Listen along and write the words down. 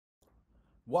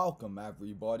Welcome,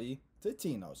 everybody, to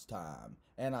Tino's Time.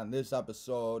 And on this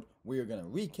episode, we are going to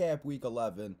recap Week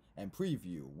 11 and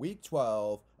preview Week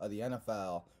 12 of the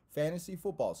NFL fantasy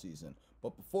football season.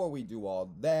 But before we do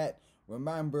all that,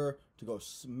 remember to go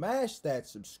smash that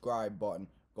subscribe button.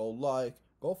 Go like,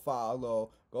 go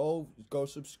follow, go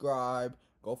subscribe.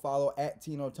 Go follow at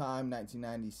Tino Time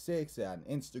 1996 on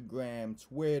Instagram,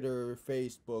 Twitter,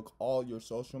 Facebook, all your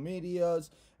social medias,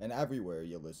 and everywhere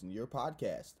you listen to your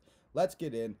podcast. Let's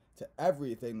get into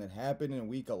everything that happened in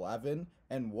Week 11,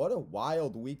 and what a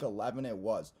wild Week 11 it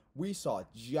was. We saw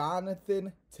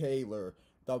Jonathan Taylor,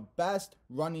 the best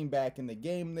running back in the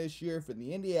game this year for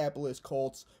the Indianapolis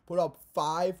Colts, put up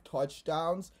 5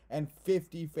 touchdowns and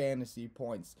 50 fantasy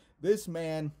points. This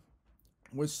man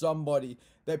was somebody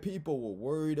that people were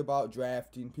worried about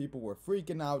drafting. People were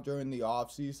freaking out during the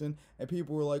offseason, and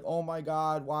people were like, oh my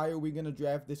God, why are we going to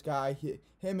draft this guy?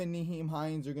 Him and Nyheim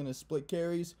Hines are going to split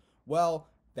carries. Well,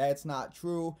 that's not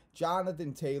true.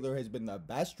 Jonathan Taylor has been the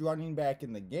best running back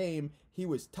in the game. He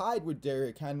was tied with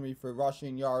Derrick Henry for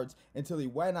rushing yards until he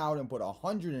went out and put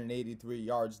 183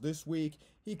 yards this week.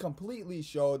 He completely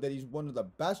showed that he's one of the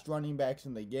best running backs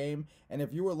in the game, and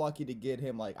if you were lucky to get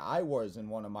him like I was in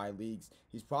one of my leagues,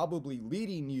 he's probably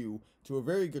leading you to a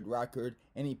very good record,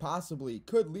 and he possibly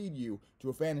could lead you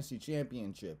to a fantasy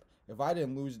championship. If I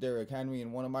didn't lose Derrick Henry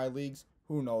in one of my leagues,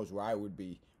 who knows where I would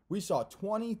be. We saw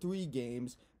 23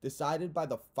 games decided by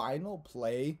the final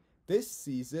play this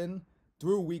season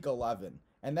through Week 11.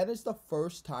 And that is the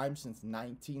first time since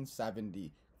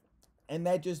 1970. And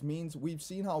that just means we've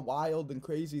seen how wild and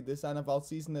crazy this NFL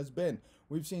season has been.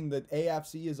 We've seen that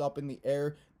AFC is up in the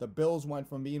air. The Bills went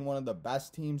from being one of the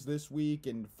best teams this week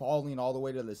and falling all the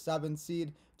way to the 7th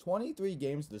seed. 23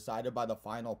 games decided by the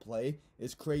final play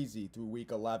is crazy through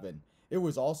Week 11. It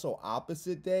was also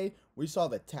opposite day. We saw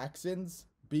the Texans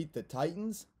beat the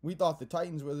Titans. We thought the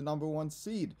Titans were the number 1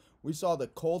 seed. We saw the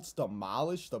Colts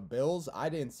demolish the Bills. I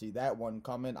didn't see that one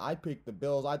coming. I picked the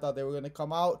Bills. I thought they were going to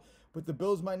come out, but the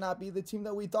Bills might not be the team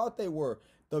that we thought they were.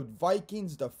 The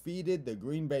Vikings defeated the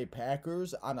Green Bay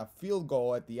Packers on a field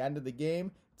goal at the end of the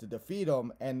game to defeat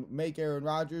them and make Aaron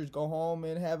Rodgers go home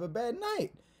and have a bad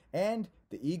night. And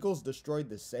the Eagles destroyed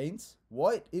the Saints.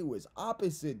 What? It was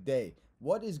opposite day.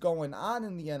 What is going on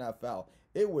in the NFL?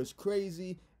 It was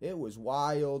crazy. It was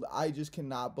wild. I just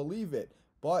cannot believe it.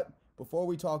 But before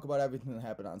we talk about everything that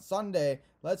happened on Sunday,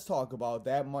 let's talk about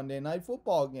that Monday Night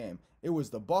Football game. It was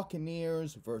the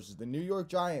Buccaneers versus the New York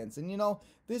Giants. And,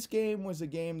 this game was a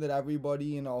game that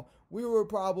everybody, we were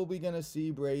probably going to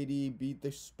see Brady beat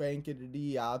the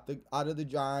spankity out of the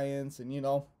Giants. And,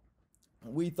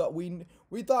 we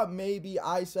thought maybe,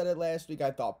 I said it last week,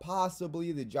 I thought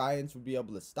possibly the Giants would be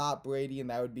able to stop Brady and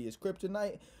that would be his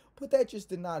kryptonite. But that just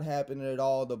did not happen at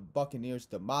all. The Buccaneers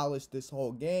demolished this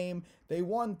whole game. They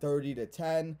won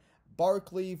 30-10.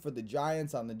 Barkley for the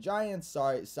Giants, on the Giants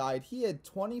side, he had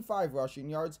 25 rushing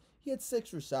yards. He had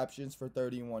 6 receptions for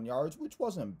 31 yards, which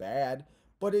wasn't bad.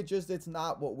 But it's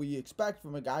not what we expect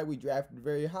from a guy we drafted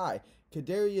very high.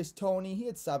 Kadarius Toney, he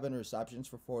had 7 receptions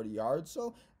for 40 yards,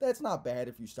 so that's not bad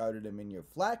if you started him in your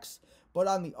flex. But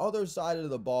on the other side of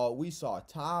the ball, we saw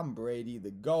Tom Brady,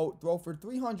 the GOAT, throw for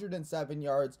 307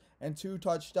 yards and 2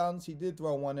 touchdowns. He did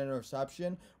throw 1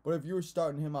 interception, but if you were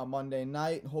starting him on Monday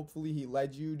night, hopefully he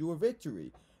led you to a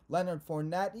victory. Leonard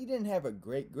Fournette, he didn't have a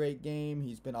great game.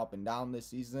 He's been up and down this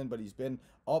season, but he's been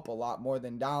up a lot more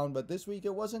than down. But this week,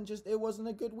 it wasn't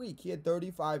a good week. He had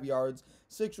 35 yards,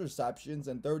 6 receptions,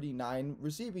 and 39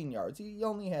 receiving yards. He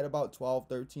only had about 12,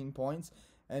 13 points.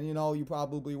 And, you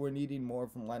probably were needing more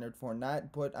from Leonard Fournette.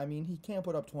 But, he can't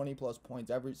put up 20-plus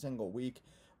points every single week.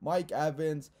 Mike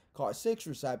Evans caught 6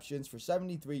 receptions for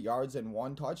 73 yards and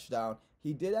 1 touchdown.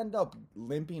 He did end up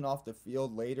limping off the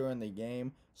field later in the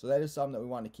game, so that is something that we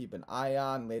want to keep an eye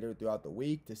on later throughout the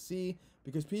week to see,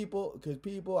 because people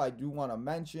I do want to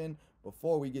mention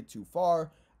before we get too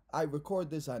far, I record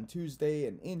this on Tuesday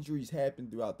and injuries happen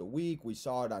throughout the week. We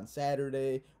saw it on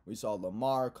Saturday. We saw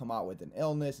Lamar come out with an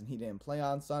illness and he didn't play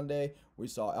on Sunday. We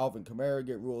saw Alvin Kamara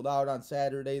get ruled out on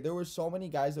Saturday. There were so many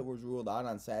guys that was ruled out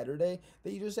on Saturday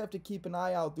that you just have to keep an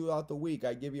eye out throughout the week.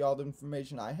 I give you all the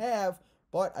information I have,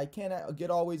 but I can't get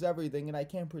always everything, and I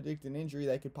can't predict an injury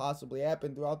that could possibly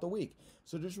happen throughout the week.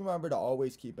 So just remember to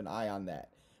always keep an eye on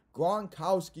that.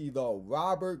 Gronkowski, though,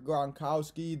 Robert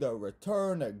Gronkowski, the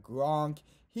return of Gronk.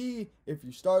 If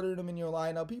you started him in your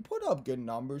lineup, he put up good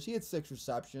numbers. He had 6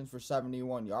 receptions for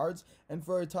 71 yards. And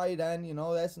for a tight end,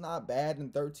 that's not bad.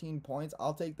 And 13 points,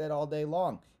 I'll take that all day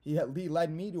long. He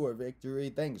led me to a victory.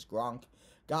 Thanks, Gronk.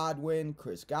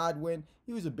 Chris Godwin,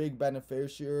 he was a big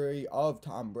beneficiary of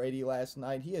Tom Brady last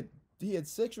night. He had he had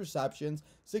 6 receptions,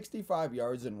 65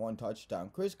 yards, and 1 touchdown.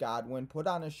 Chris Godwin put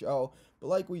on a show, but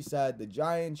like we said, the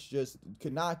Giants just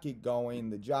could not get going.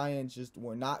 The Giants just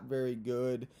were not very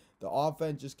good. The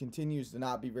offense just continues to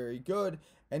not be very good.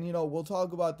 And, we'll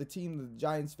talk about the team that the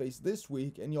Giants face this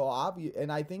week, and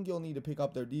I think you'll need to pick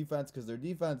up their defense because their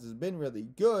defense has been really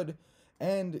good.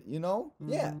 And,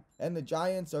 yeah, and the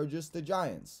Giants are just the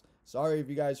Giants. Sorry if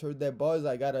you guys heard that buzz.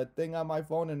 I got a thing on my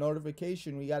phone, a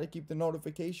notification. We got to keep the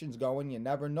notifications going. You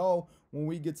never know when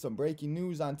we get some breaking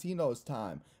news on Tino's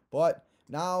time. But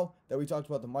now that we talked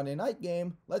about the Monday night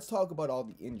game, let's talk about all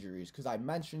the injuries, because I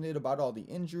mentioned it about all the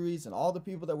injuries and all the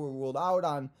people that were ruled out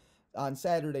on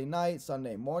Saturday night,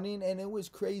 Sunday morning, and it was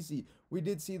crazy. We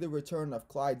did see the return of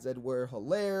Clyde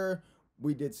Edwards-Helaire.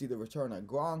 We did see the return of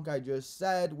Gronk, I just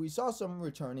said. We saw some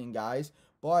returning guys,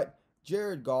 but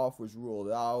Jared Goff was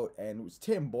ruled out, and it was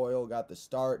Tim Boyle got the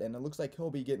start, and it looks like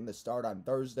he'll be getting the start on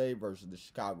Thursday versus the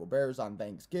Chicago Bears on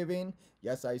Thanksgiving.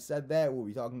 Yes, I said that. We'll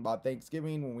be talking about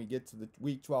Thanksgiving when we get to the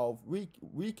Week 12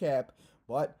 recap,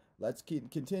 but let's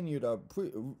continue to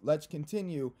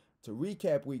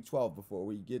recap Week 12 before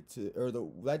we get to,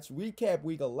 let's recap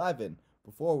Week 11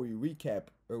 before we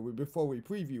before we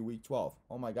preview Week 12.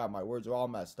 Oh my God, my words are all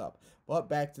messed up. But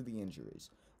back to the injuries.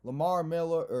 Lamar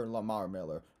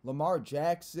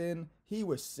Jackson, he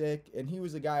was sick, and he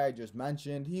was the guy I just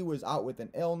mentioned. He was out with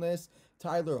an illness.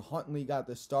 Tyler Huntley got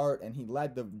the start, and he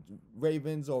led the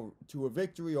Ravens to a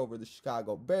victory over the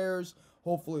Chicago Bears.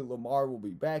 Hopefully Lamar will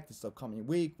be back this upcoming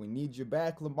week. We need you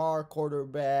back, Lamar,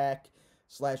 quarterback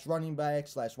 / running back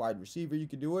 / wide receiver. You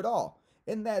can do it all.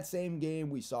 In that same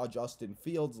game, we saw Justin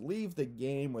Fields leave the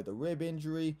game with a rib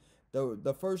injury.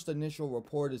 The first initial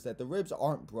report is that the ribs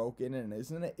aren't broken, and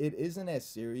it isn't as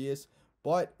serious,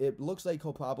 but it looks like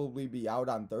he'll probably be out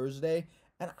on Thursday.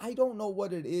 And I don't know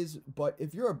what it is, but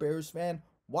if you're a Bears fan,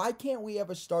 why can't we have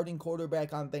a starting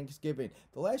quarterback on Thanksgiving?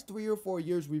 The last 3 or 4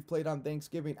 years we've played on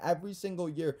Thanksgiving, every single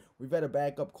year we've had a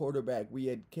backup quarterback. We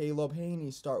had Caleb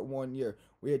Haney start 1 year.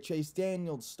 We had Chase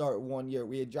Daniels start 1 year.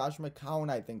 We had Josh McCown,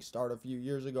 I think, start a few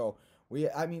years ago.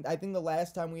 I think the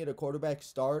last time we had a quarterback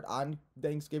start on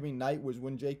Thanksgiving night was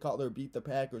when Jay Cutler beat the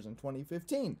Packers in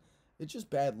 2015. It's just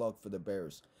bad luck for the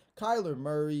Bears. Kyler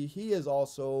Murray, he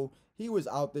was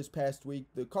out this past week.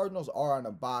 The Cardinals are on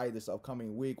a bye this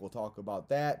upcoming week. We'll talk about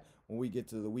that when we get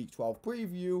to the Week 12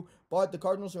 preview. But the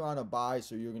Cardinals are on a bye,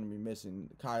 so you're going to be missing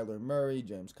Kyler Murray,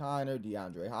 James Conner,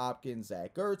 DeAndre Hopkins,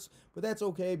 Zach Ertz. But that's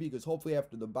okay, because hopefully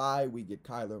after the bye, we get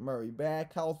Kyler Murray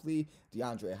back healthy,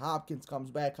 DeAndre Hopkins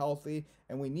comes back healthy,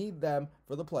 and we need them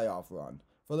for the playoff run.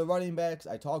 For the running backs,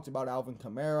 I talked about Alvin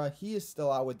Kamara. He is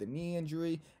still out with the knee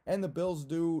injury, and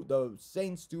the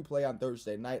Saints do play on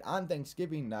Thursday night, on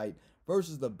Thanksgiving night,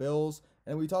 versus the Bills.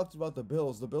 And we talked about the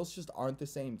Bills. The Bills just aren't the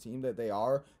same team that they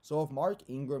are. So if Mark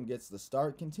Ingram gets the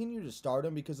start, continue to start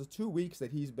him, because the 2 weeks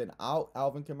that he's been out,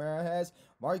 Alvin Kamara has,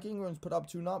 Mark Ingram's put up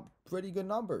pretty good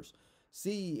numbers.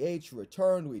 CEH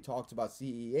returned. We talked about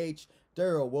CEH.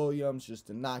 Darrell Williams just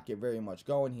did not get very much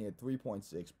going. He had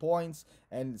 3.6 points,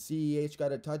 and CEH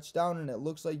got a touchdown, and it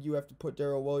looks like you have to put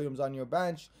Darrell Williams on your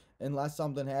bench unless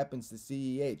something happens to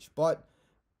CEH. But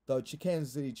the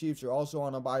Kansas City Chiefs are also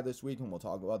on a bye this week, and we'll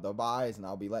talk about the byes, and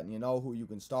I'll be letting you know who you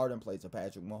can start in place of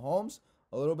Patrick Mahomes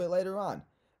a little bit later on.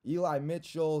 Eli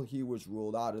Mitchell, he was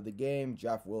ruled out of the game.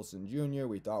 Jeff Wilson Jr.,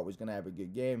 we thought was going to have a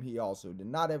good game. He also did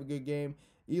not have a good game.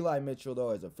 Eli Mitchell,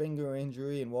 though, has a finger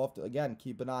injury, and we'll have to, again,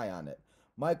 keep an eye on it.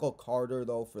 Michael Carter,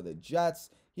 though, for the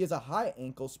Jets, he has a high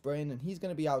ankle sprain, and he's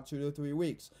going to be out 2 to 3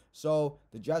 weeks. So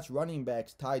the Jets running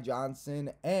backs, Ty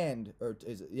Johnson and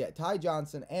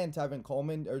Tevin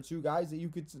Coleman are 2 guys that you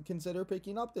could consider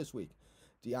picking up this week.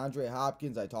 DeAndre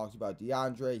Hopkins, I talked about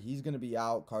DeAndre. He's going to be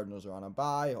out. Cardinals are on a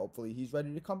bye. Hopefully he's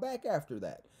ready to come back after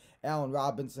that. Allen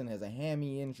Robinson has a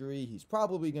hammy injury. He's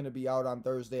probably going to be out on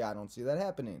Thursday. I don't see that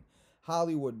happening.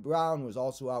 Hollywood Brown was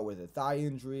also out with a thigh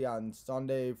injury on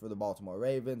Sunday for the Baltimore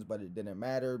Ravens, but it didn't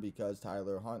matter because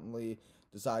Tyler Huntley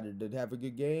decided to have a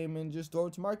good game and just throw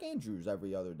it to Mark Andrews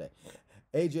every other day.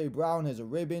 A.J. Brown has a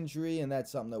rib injury, and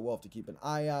that's something that we'll have to keep an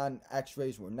eye on.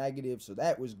 X-rays were negative, so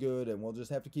that was good, and we'll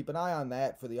just have to keep an eye on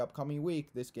that for the upcoming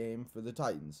week, this game for the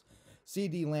Titans.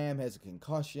 CeeDee Lamb has a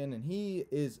concussion, and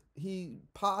he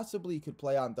possibly could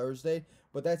play on Thursday,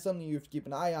 but that's something you have to keep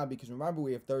an eye on because remember,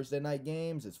 we have Thursday night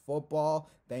games. It's football,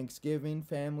 Thanksgiving,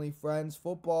 family, friends,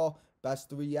 football, best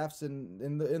 3 Fs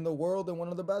in the world, and one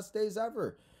of the best days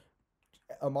ever.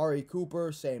 Amari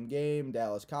Cooper, same game,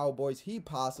 Dallas Cowboys. He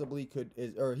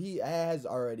has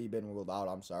already been ruled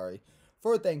out,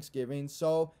 for Thanksgiving.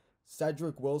 So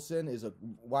Cedric Wilson is a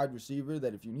wide receiver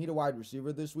that if you need a wide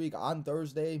receiver this week on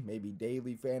Thursday, maybe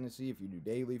daily fantasy, if you do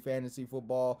daily fantasy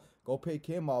football, go pick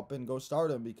him up and go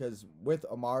start him, because with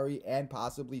Amari and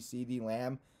possibly CeeDee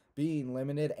Lamb being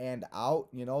limited and out,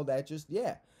 that just,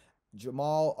 yeah.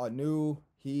 Jamal Anu,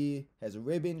 he has a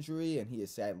rib injury and he is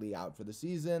sadly out for the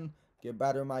season. Get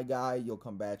better, my guy. You'll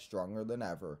come back stronger than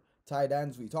ever. Tight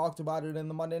ends, we talked about it in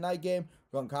the Monday night game.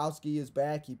 Gronkowski is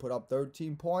back. He put up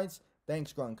 13 points.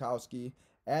 Thanks, Gronkowski.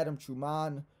 Adam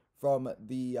Truman from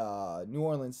the New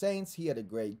Orleans Saints. He had a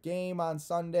great game on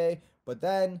Sunday, but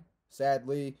then,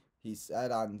 sadly, he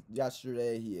said on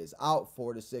yesterday he is out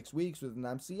 4 to 6 weeks with an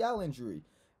MCL injury.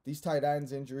 These tight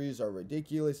ends injuries are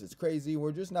ridiculous. It's crazy.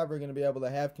 We're just never going to be able to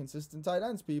have consistent tight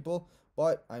ends, people.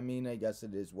 But, I mean, I guess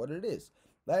it is what it is.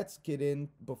 Let's get in,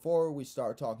 before we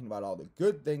start talking about all the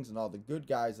good things and all the good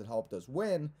guys that helped us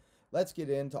win, let's get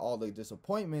into all the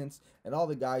disappointments and all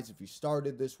the guys, if you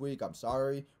started this week, I'm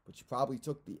sorry, but you probably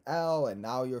took the L and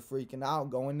now you're freaking out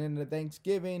going into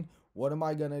Thanksgiving. What am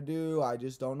I going to do? I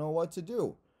just don't know what to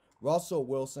do. Russell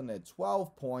Wilson had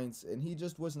 12 points and he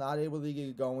just was not able to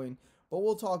get going. But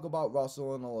we'll talk about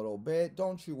Russell in a little bit.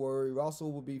 Don't you worry.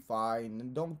 Russell will be fine.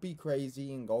 And don't be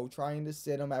crazy and go trying to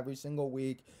sit him every single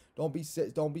week. Don't be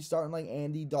starting like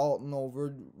Andy Dalton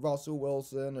over Russell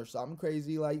Wilson or something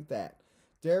crazy like that.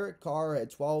 Derek Carr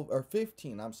had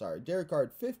 15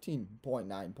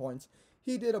 15.9 points.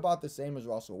 He did about the same as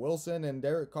Russell Wilson, and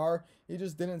Derek Carr, he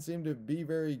just didn't seem to be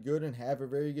very good and have a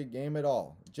very good game at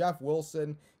all. Jeff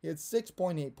Wilson, he had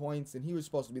 6.8 points, and he was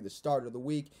supposed to be the start of the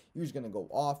week. He was going to go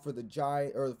off for the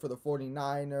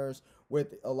 49ers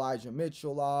with Elijah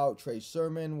Mitchell out. Trey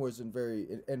Sermon wasn't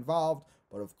very involved,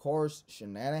 but of course,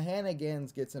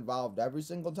 Shenanigans gets involved every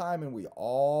single time, and we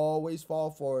always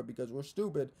fall for it because we're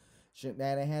stupid.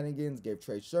 Shenanigans gave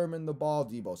Trey Sermon the ball.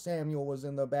 Deebo Samuel was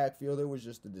in the backfield. It was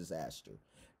just a disaster.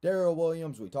 Darrell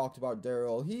Williams, we talked about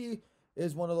Darrell. He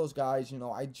is one of those guys,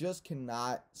 I just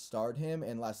cannot start him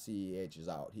unless CEH is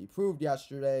out. He proved on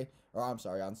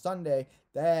Sunday,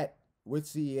 that with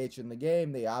CEH in the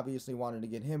game, they obviously wanted to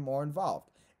get him more involved.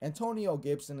 Antonio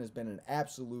Gibson has been an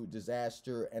absolute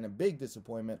disaster and a big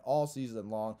disappointment all season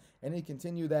long, and he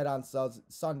continued that on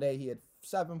Sunday. He had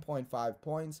 7.5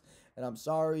 points, and I'm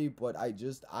sorry, but I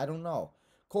don't know.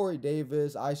 Corey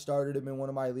Davis, I started him in one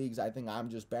of my leagues. I think I'm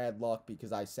just bad luck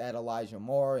because I sat Elijah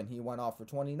Moore, and he went off for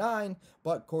 29,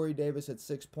 but Corey Davis had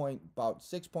about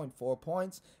 6.4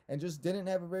 points and just didn't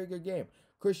have a very good game.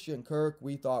 Christian Kirk,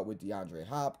 we thought with DeAndre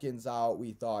Hopkins out,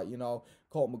 we thought,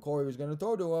 Colt McCoy was going to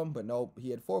throw to him, but nope, he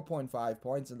had 4.5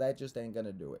 points, and that just ain't going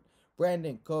to do it.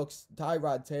 Brandon Cooks,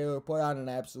 Tyrod Taylor put on an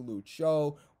absolute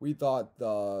show. We thought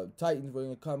the Titans were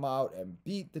going to come out and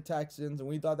beat the Texans, and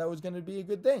we thought that was going to be a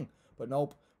good thing. But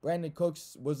nope, Brandon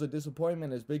Cooks was a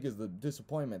disappointment as big as the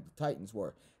disappointment the Titans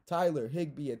were. Tyler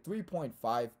Higbee at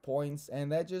 3.5 points,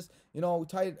 and that just,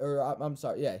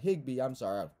 Higbee, I'm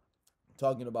sorry.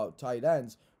 Talking about tight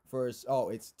ends first. Oh,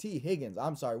 it's T. Higgins.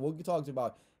 I'm sorry. We'll talk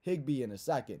about Higbee in a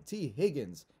second. T.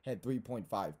 Higgins had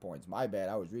 3.5 points. My bad.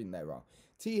 I was reading that wrong.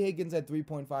 T. Higgins had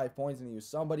 3.5 points, and he was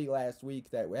somebody last week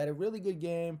that had a really good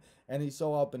game, and he's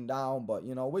so up and down. But,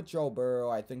 with Joe Burrow,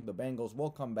 I think the Bengals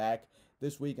will come back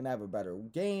this week and have a better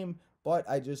game. But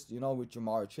I just, with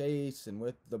Jamar Chase and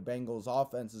with the Bengals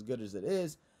offense as good as it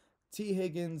is, T.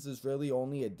 Higgins is really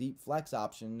only a deep flex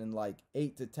option in like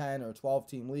 8 to 10 or 12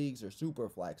 team leagues or super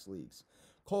flex leagues.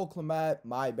 Cole Kmet,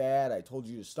 my bad. I told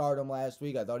you to start him last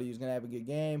week. I thought he was going to have a good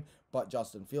game, but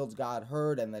Justin Fields got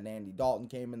hurt, and then Andy Dalton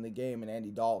came in the game, and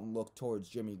Andy Dalton looked towards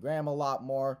Jimmy Graham a lot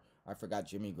more. I forgot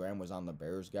Jimmy Graham was on the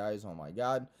Bears, guys. Oh, my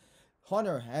God.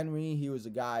 Hunter Henry, he was a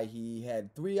guy, he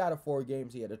had 3 out of 4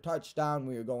 games. He had a touchdown.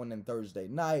 We were going in Thursday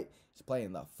night. He's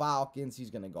playing the Falcons. He's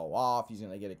going to go off. He's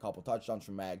going to get a couple touchdowns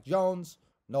from Mac Jones.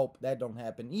 Nope, that don't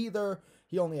happen either.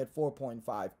 He only had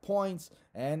 4.5 points,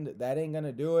 and that ain't going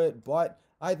to do it. But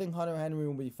I think Hunter Henry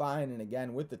will be fine. And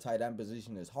again, with the tight end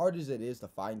position, as hard as it is to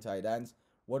find tight ends,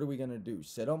 what are we going to do?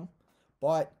 Sit them?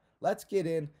 But let's get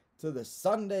in to the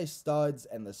Sunday studs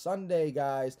and the Sunday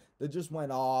guys that just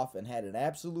went off and had an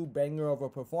absolute banger of a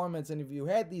performance. And if you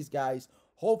had these guys,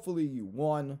 hopefully you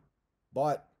won.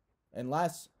 But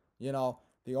unless,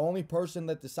 the only person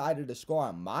that decided to score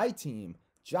on my team,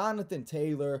 Jonathan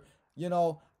Taylor,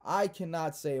 I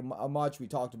cannot say much. We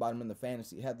talked about him in the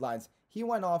fantasy headlines. He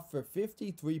went off for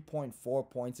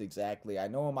 53.4 points exactly. I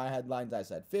know in my headlines I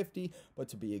said 50, but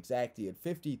to be exact, he had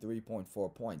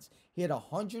 53.4 points. He had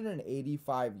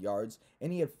 185 yards,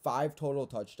 and he had 5 total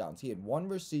touchdowns. He had 1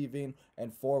 receiving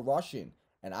and 4 rushing.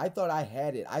 And I thought I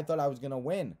had it. I thought I was going to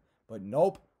win. But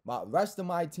nope, My rest of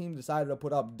my team decided to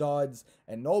put up duds,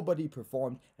 and nobody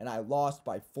performed, and I lost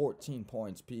by 14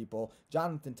 points, people.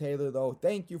 Jonathan Taylor, though,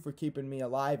 thank you for keeping me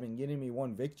alive and getting me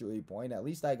one victory point. At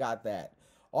least I got that.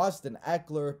 Austin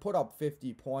Eckler put up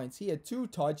 50 points. He had 2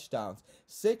 touchdowns,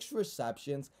 6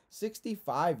 receptions,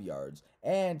 65 yards,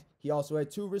 and he also had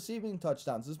 2 receiving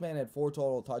touchdowns. This man had 4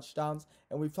 total touchdowns,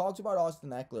 and we've talked about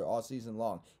Austin Eckler all season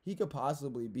long. He could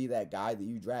possibly be that guy that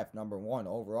you draft number 1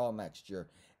 overall next year.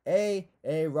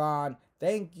 Ron,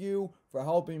 thank you for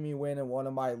helping me win in one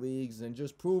of my leagues and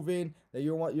just proving that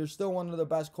you're still one of the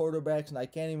best quarterbacks, and I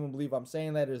can't even believe I'm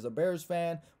saying that as a Bears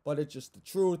fan, but it's just the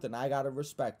truth, and I gotta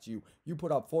respect you. You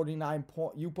put up 49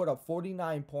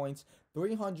 points,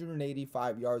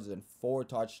 385 yards, and 4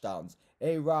 touchdowns.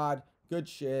 Rod, good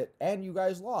shit, and you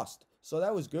guys lost, so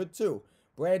that was good too.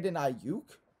 Brandon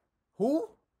Ayuk? Who?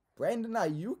 Brandon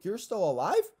Ayuk? You're still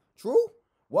alive? True?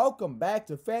 Welcome back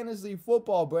to fantasy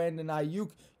football, Brandon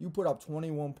Ayuk. You put up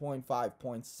 21.5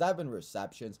 points, 7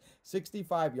 receptions,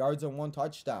 65 yards, and 1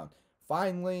 touchdown.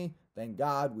 Finally, thank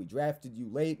God, we drafted you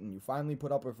late and you finally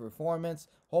put up a performance.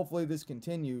 Hopefully this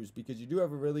continues because you do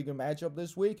have a really good matchup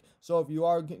this week. So if you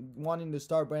are wanting to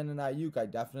start Brandon Ayuk, I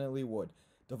definitely would.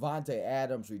 Devontae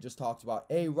Adams, we just talked about.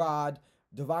 A-Rod.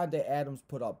 Devontae Adams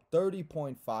put up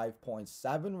 30.5 points,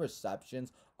 7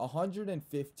 receptions,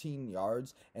 115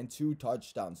 yards, and 2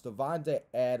 touchdowns. Devontae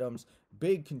Adams,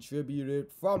 big contributor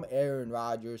from Aaron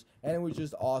Rodgers, and it was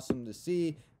just awesome to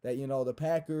see that, the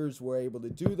Packers were able to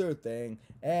do their thing,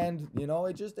 and,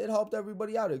 it helped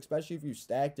everybody out, especially if you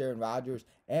stacked Aaron Rodgers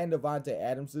and Devontae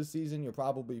Adams this season. You're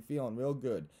probably feeling real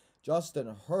good.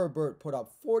 Justin Herbert put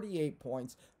up 48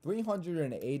 points,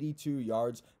 382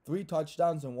 yards, 3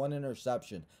 touchdowns, and 1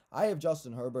 interception. I have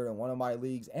Justin Herbert in one of my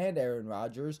leagues and Aaron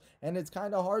Rodgers, and it's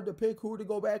kind of hard to pick who to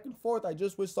go back and forth. I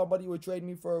just wish somebody would trade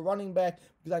me for a running back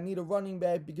because I need a running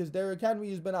back because Derrick Henry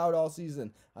has been out all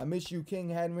season. I miss you, King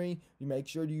Henry. You make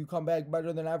sure you come back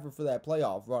better than ever for that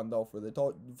playoff run, though, for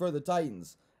the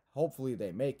Titans. Hopefully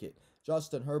they make it.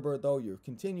 Justin Herbert, though, you're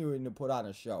continuing to put on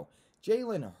a show.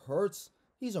 Jalen Hurts.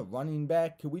 He's a running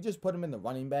back. Could we just put him in the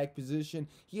running back position?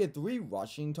 He had 3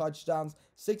 rushing touchdowns,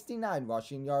 69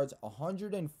 rushing yards,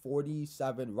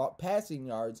 147 passing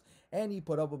yards, and he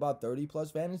put up about 30-plus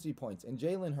fantasy points. And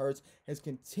Jalen Hurts has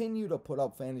continued to put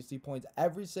up fantasy points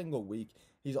every single week.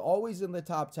 He's always in the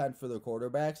top 10 for the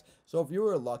quarterbacks. So if you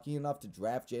were lucky enough to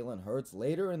draft Jalen Hurts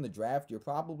later in the draft, you're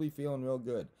probably feeling real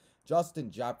good.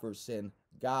 Justin Jefferson,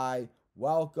 guy.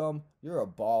 Welcome. You're a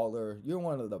baller. You're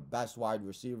one of the best wide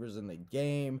receivers in the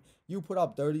game. You put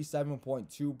up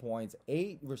 37.2 points,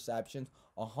 8 receptions,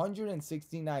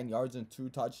 169 yards, and 2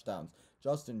 touchdowns.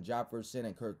 Justin Jefferson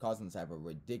and Kirk Cousins have a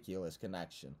ridiculous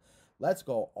connection. Let's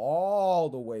go all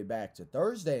the way back to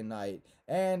Thursday night.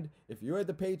 And if you had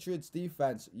the Patriots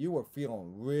defense, you were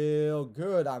feeling real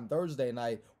good on Thursday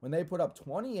night when they put up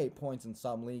 28 points in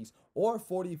some leagues or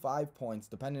 45 points,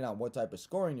 depending on what type of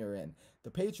scoring you're in.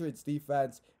 The Patriots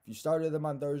defense, if you started them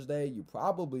on Thursday, you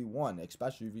probably won,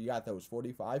 especially if you got those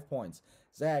 45 points.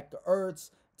 Zach Ertz,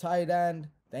 tight end,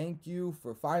 thank you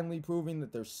for finally proving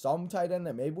that there's some tight end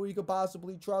that maybe we could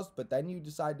possibly trust, but then you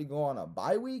decide to go on a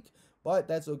bye week. But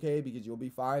that's okay because you'll be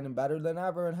fine and better than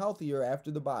ever and healthier after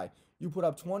the bye. You put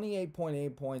up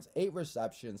 28.8 points, 8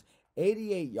 receptions,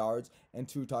 88 yards, and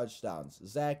 2 touchdowns.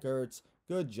 Zach Ertz,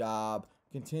 good job.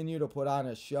 Continue to put on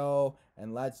a show,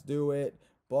 and let's do it.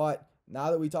 But now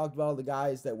that we talked about all the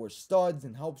guys that were studs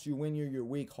and helps you win your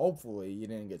week, hopefully you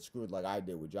didn't get screwed like I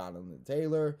did with Jonathan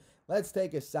Taylor. Let's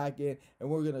take a second, and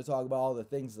we're going to talk about all the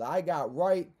things that I got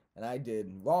right and I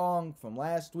did wrong from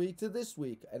last week to this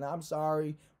week. And I'm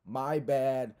sorry. My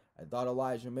bad. I thought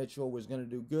Elijah Mitchell was going to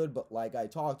do good, but like I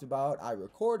talked about, I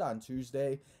record on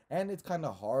Tuesday, and it's kind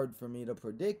of hard for me to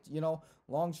predict,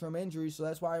 long-term injuries. So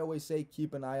that's why I always say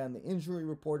keep an eye on the injury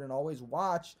report and always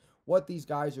watch what these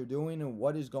guys are doing and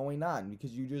what is going on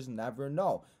because you just never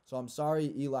know. So I'm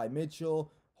sorry, Eli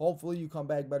Mitchell. Hopefully you come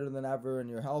back better than ever and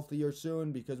you're healthier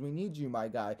soon because we need you, my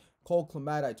guy. Cole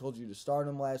Kmet, I told you to start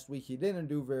him last week. He didn't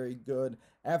do very good.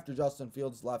 After Justin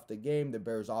Fields left the game, the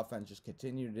Bears offense just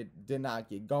continued. Did not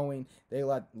get going. They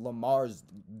let Lamar's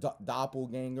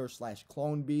doppelganger /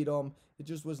 clone beat him. It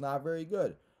just was not very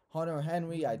good. Hunter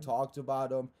Henry, I talked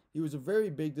about him. He was a very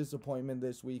big disappointment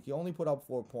this week. He only put up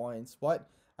 4 points, but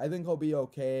I think he'll be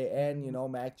okay. And,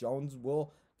 Mac Jones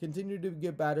will continue to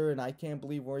get better, and I can't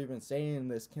believe we're even saying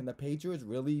this. Can the Patriots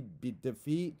really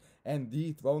defeat and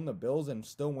dethrone the Bills and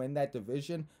still win that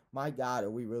division? My God,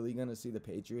 are we really going to see the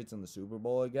Patriots in the Super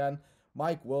Bowl again?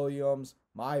 Mike Williams,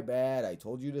 my bad. I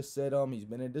told you to sit him. He's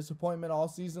been a disappointment all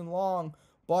season long,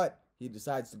 but he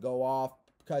decides to go off,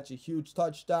 catch a huge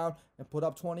touchdown and put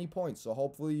up 20 points. So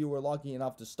hopefully you were lucky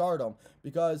enough to start him,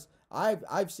 because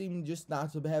I've seen just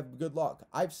not to have good luck.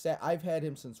 I've had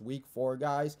him since week 4,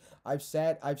 guys. I've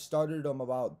started him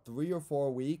about 3 or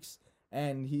 4 weeks,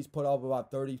 and he's put up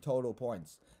about 30 total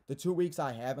points. The 2 weeks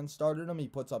I haven't started him, he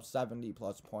puts up 70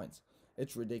 plus points.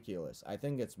 It's ridiculous. I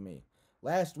think it's me.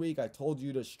 Last week I told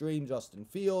you to stream Justin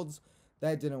Fields.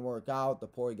 That didn't work out. The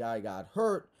poor guy got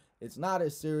hurt. It's not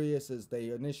as serious as they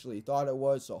initially thought it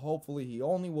was, so hopefully he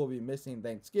only will be missing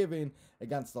Thanksgiving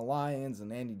against the Lions,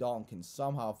 and Andy Dalton can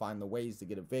somehow find the ways to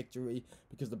get a victory,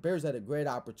 because the Bears had a great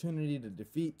opportunity to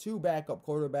defeat 2 backup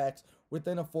quarterbacks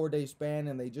within a 4-day span,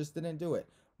 and they just didn't do it.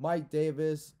 Mike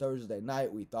Davis, Thursday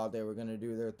night, we thought they were going to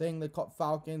do their thing. The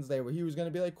Falcons, he was going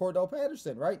to be like Cordell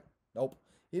Patterson, right? Nope.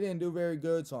 He didn't do very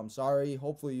good, so I'm sorry.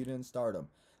 Hopefully you didn't start him.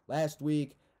 Last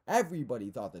week, everybody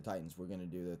thought the Titans were going to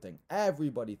do their thing.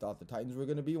 Everybody thought the Titans were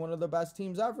going to be one of the best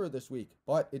teams ever this week,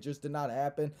 but it just did not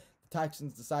happen. The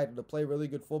Texans decided to play really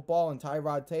good football, and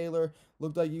Tyrod Taylor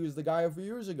looked like he was the guy a few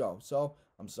years ago. So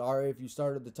I'm sorry if you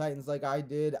started the Titans like I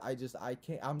did. I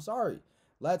can't. I'm sorry.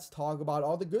 Let's talk about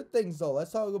all the good things, though.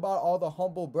 Let's talk about all the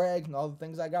humble brags and all the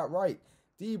things I got right.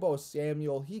 Deebo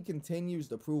Samuel, he continues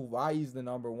to prove why he's the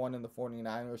number 1 in the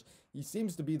 49ers. He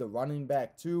seems to be the running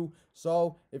back too.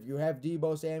 So if you have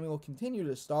Deebo Samuel, continue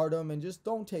to start him and just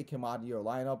don't take him out of your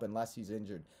lineup unless he's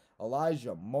injured.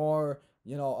 Elijah Moore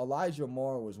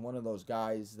was one of those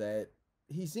guys that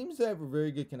he seems to have a very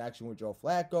good connection with Joe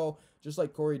Flacco, just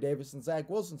like Corey Davis and Zach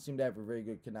Wilson seem to have a very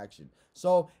good connection.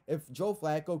 So if Joe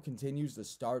Flacco continues to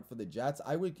start for the Jets,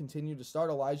 I would continue to start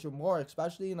Elijah Moore,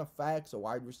 especially in a fax, a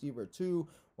wide receiver 2,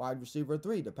 wide receiver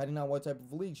 3, depending on what type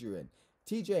of leagues you're in.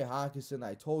 TJ Hawkinson,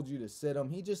 I told you to sit him.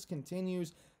 He just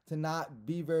continues to not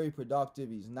be very productive.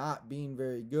 He's not being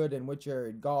very good, and with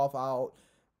Jared Goff out,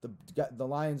 the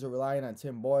Lions are relying on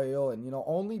Tim Boyle, and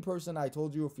only person I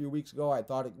told you a few weeks ago I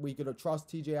thought we could have trust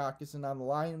TJ Hawkinson on the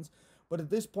Lions, but at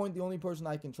this point the only person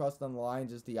I can trust on the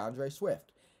Lions is DeAndre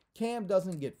Swift. Cam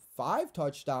doesn't get 5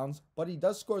 touchdowns, but he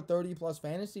does score 30 plus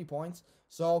fantasy points.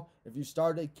 So if you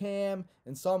started Cam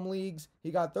in some leagues,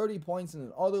 he got 30 points, and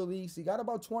in other leagues he got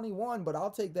about 21, but I'll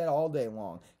take that all day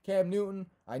long. Cam Newton,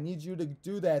 I need you to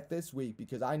do that this week,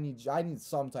 because I need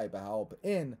some type of help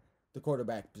in the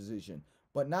quarterback position.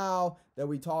 But now that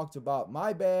we talked about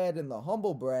my bad and the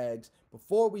humble brags,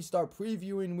 before we start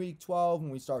previewing week 12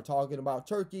 and we start talking about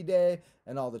Turkey Day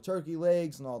and all the turkey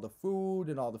legs and all the food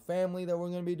and all the family that we're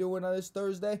going to be doing on this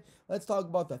Thursday, let's talk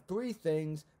about the 3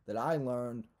 things that I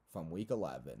learned from week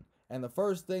 11. And the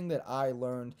first thing that I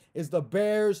learned is the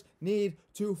Bears need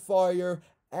to fire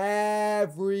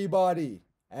everybody.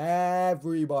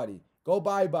 Everybody. Go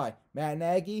bye-bye. Matt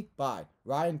Nagy, bye.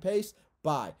 Ryan Pace,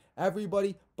 bye.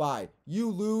 Everybody, bye.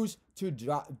 You lose to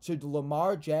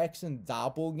Lamar Jackson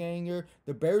doppelganger.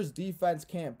 The Bears defense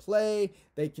can't play.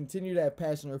 They continue to have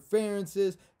pass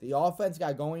interferences. The offense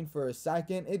got going for a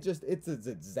second. It's a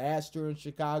disaster in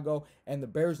Chicago, and the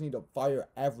Bears need to fire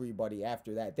everybody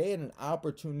after that. They had an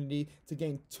opportunity to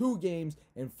gain 2 games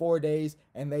in 4 days,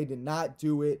 and they did not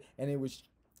do it, and it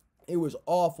was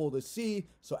awful to see.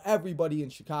 So everybody in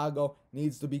Chicago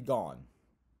needs to be gone.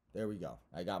 There we go.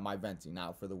 I got my venting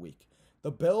out for the week.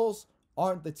 The Bills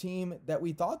aren't the team that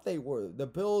we thought they were. The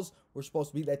Bills were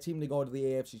supposed to be that team to go to the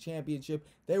AFC Championship.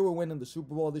 They were winning the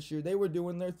Super Bowl this year. They were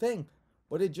doing their thing.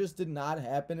 But it just did not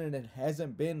happen, and it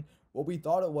hasn't been what we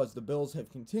thought it was. The Bills have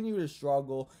continued to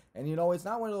struggle. And, it's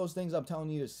not one of those things I'm telling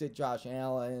you to sit Josh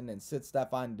Allen and sit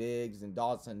Stephon Diggs and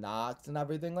Dawson Knox and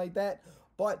everything like that.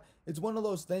 But it's one of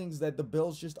those things that the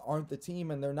Bills just aren't the team,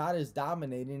 and they're not as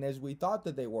dominating as we thought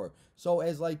that they were. So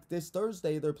as like this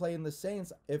Thursday, they're playing the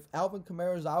Saints. If Alvin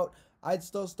Kamara's out, I'd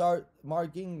still start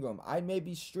Mark Ingram. I'd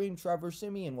maybe stream Trevor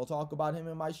Siemian. We'll talk about him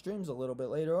in my streams a little bit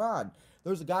later on.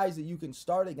 There's guys that you can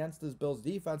start against this Bills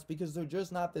defense because they're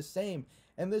just not the same.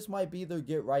 And this might be their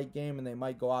get-right game, and they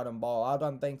might go out and ball out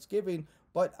on Thanksgiving.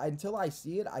 But until I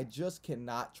see it, I just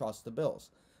cannot trust the Bills.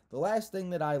 The last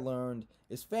thing that I learned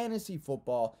is fantasy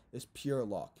football is pure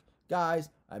luck. Guys,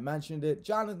 I mentioned it.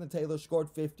 Jonathan Taylor scored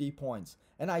 50 points,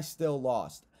 and I still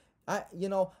lost. I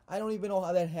don't even know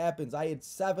how that happens. I had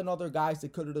 7 other guys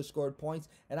that could have scored points,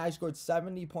 and I scored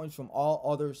 70 points from all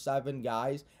other 7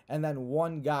 guys, and then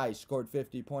 1 guy scored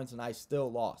 50 points, and I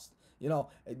still lost.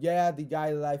 The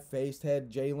guy that I faced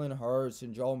had Jalen Hurts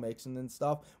and Joe Mixon and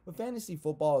stuff, but fantasy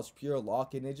football is pure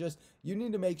luck, and you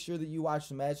need to make sure that you watch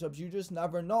the matchups. You just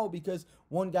never know, because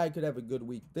one guy could have a good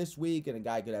week this week, and a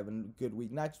guy could have a good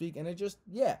week next week, and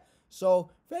So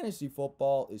fantasy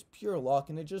football is pure luck,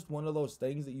 and it's just one of those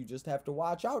things that you just have to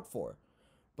watch out for.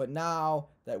 But now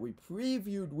that we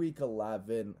previewed week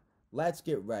 11, let's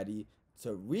get ready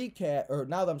to recap, or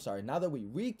now that we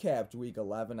recapped week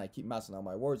 11, I keep messing up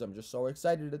my words. I'm just so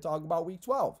excited to talk about week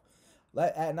 12.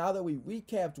 Now that we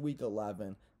recapped week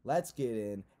 11, let's get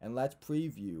in and let's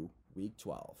preview week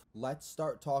 12. Let's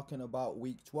start talking about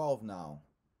week 12 now.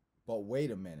 But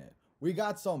wait a minute. We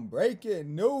got some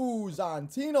breaking news on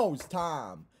Tino's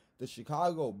time. The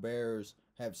Chicago Bears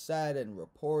have said and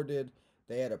reported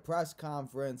they had a press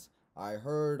conference. I've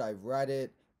read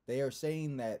it. They are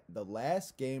saying that the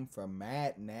last game for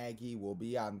Matt Nagy will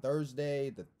be on Thursday,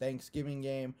 the Thanksgiving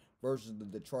game versus the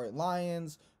Detroit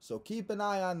Lions. So keep an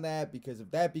eye on that, because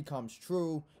if that becomes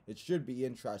true, it should be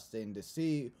interesting to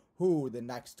see who the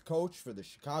next coach for the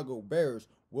Chicago Bears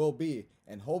will be.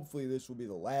 And hopefully this will be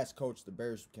the last coach the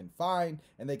Bears can find,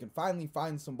 and they can finally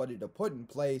find somebody to put in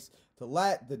place to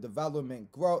let the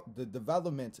development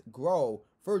grow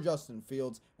for Justin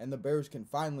Fields, and the Bears can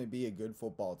finally be a good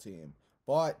football team.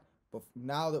 But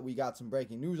now that we got some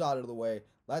breaking news out of the way,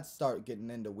 let's start getting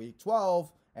into week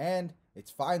 12. And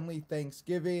it's finally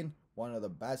Thanksgiving, one of the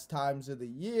best times of the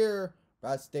year,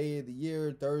 best day of the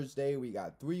year, Thursday. We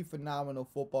got 3 phenomenal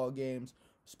football games.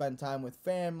 Spend time with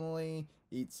family,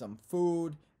 eat some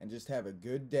food, and just have a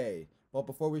good day. But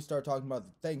before we start talking about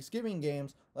the Thanksgiving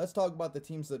games, let's talk about the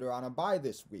teams that are on a bye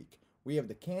this week. We have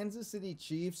the Kansas City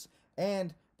Chiefs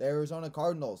and the Arizona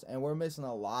Cardinals, and we're missing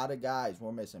a lot of guys.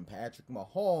 We're missing Patrick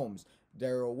Mahomes,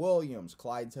 Darrell Williams,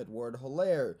 Clyde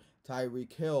Edwards-Helaire,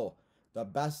 Tyreek Hill, the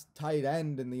best tight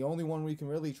end and the only one we can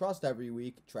really trust every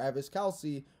week, Travis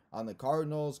Kelce. On the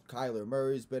Cardinals, Kyler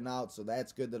Murray's been out, so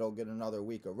that's good that he'll get another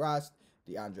week of rest.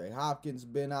 DeAndre Hopkins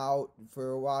been out for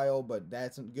a while, but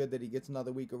that's good that he gets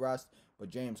another week of rest.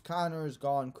 But James Conner is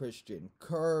gone, Christian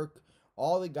Kirk,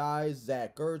 all the guys,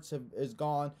 Zach Ertz is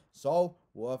gone, so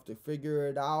we'll have to figure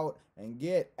it out and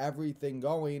get everything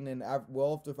going, and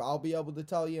I'll be able to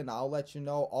tell you, and I'll let you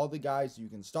know all the guys you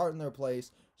can start in their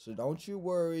place, so don't you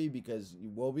worry, because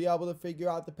we'll be able to figure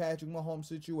out the Patrick Mahomes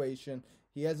situation.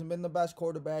 He hasn't been the best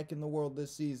quarterback in the world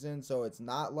this season, so it's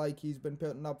not like he's been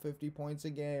putting up 50 points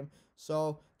a game,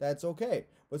 so that's okay.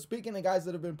 But speaking of guys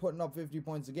that have been putting up 50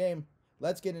 points a game,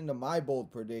 let's get into my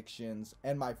bold predictions.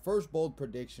 And my first bold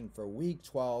prediction for week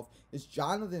 12 is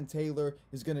Jonathan Taylor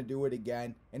is going to do it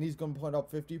again, and he's going to put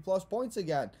up 50-plus points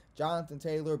again. Jonathan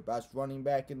Taylor, best running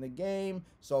back in the game.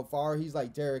 So far, he's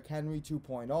like Derrick Henry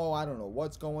 2.0. I don't know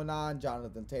what's going on.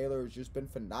 Jonathan Taylor has just been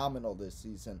phenomenal this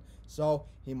season. So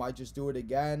he might just do it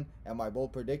again. And my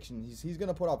bold prediction, he's going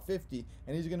to put up 50,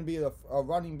 and he's going to be a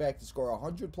running back to score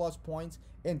 100-plus points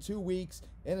in 2 weeks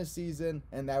in a season,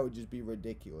 and that would just be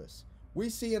ridiculous. We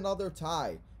see another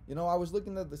tie. You know, I was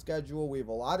looking at the schedule. We have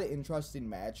a lot of interesting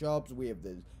matchups. We have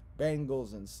the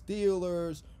Bengals and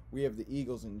Steelers. We have the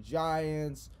Eagles and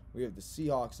Giants. We have the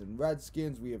Seahawks and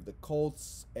Redskins. We have the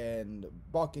Colts and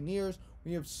Buccaneers.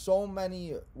 We have so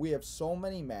many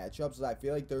matchups that I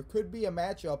feel like there could be a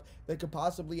matchup that could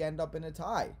possibly end up in a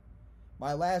tie.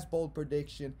 My last bold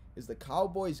prediction is the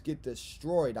Cowboys get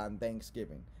destroyed on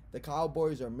Thanksgiving. The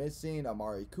Cowboys are missing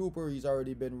Amari Cooper. He's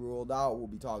already been ruled out. We'll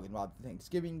be talking about the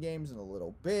Thanksgiving games in a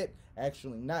little bit.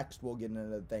 Actually, next we'll get into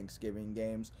the Thanksgiving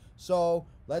games. So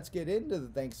let's get into the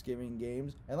Thanksgiving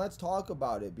games and let's talk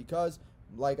about it, because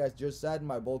like I just said,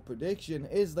 my bold prediction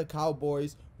is the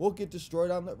Cowboys will get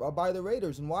destroyed by the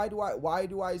Raiders. And why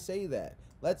do I say that?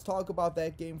 Let's talk about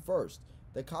that game first.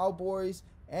 The Cowboys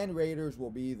and Raiders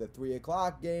will be the 3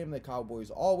 o'clock game. The Cowboys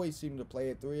always seem to play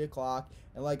at 3 o'clock.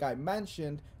 And like I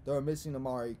mentioned, they're missing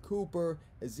Amari Cooper,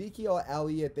 Ezekiel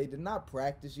Elliott. They did not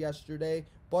practice yesterday,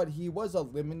 but he was a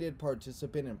limited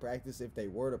participant in practice if they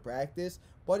were to practice.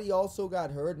 But he also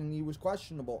got hurt and he was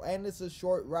questionable. And it's a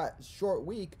short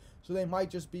week, so they might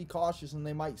just be cautious and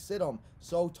they might sit him.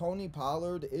 So Tony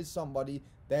Pollard is somebody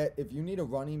that if you need a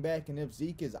running back and if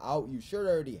Zeke is out, you should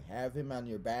already have him on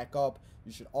your backup.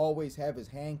 You should always have his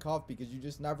handcuff because you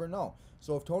just never know.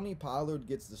 So if Tony Pollard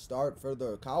gets the start for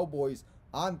the Cowboys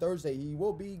on Thursday, he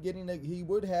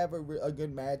would have a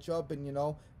good matchup. And, you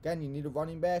know, again, you need a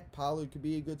running back. Pollard could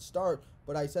be a good start.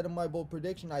 But I said in my bold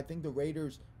prediction, I think the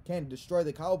Raiders can destroy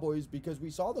the Cowboys because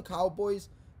we saw the Cowboys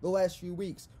the last few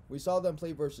weeks. We saw them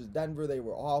play versus Denver. They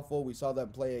were awful. We saw them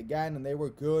play again, and they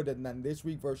were good. And then this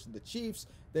week versus the Chiefs,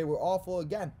 they were awful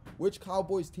again. Which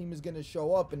Cowboys team is going to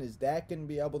show up, and is Dak going to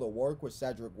be able to work with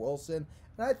Cedric Wilson?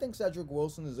 And I think Cedric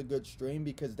Wilson is a good stream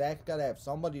because Dak's got to have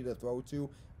somebody to throw to.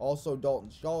 Also, Dalton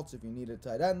Schultz if you need a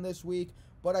tight end this week.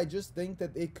 But I just think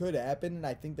that it could happen, and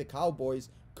I think the Cowboys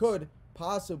could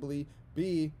possibly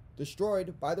be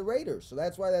destroyed by the Raiders. So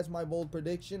that's why that's my bold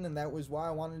prediction, and that was why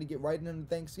I wanted to get right into the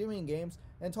Thanksgiving games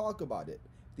and talk about it.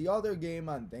 The other game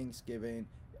on Thanksgiving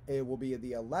it will be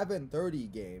the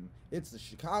 11:30 game. It's the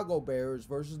Chicago Bears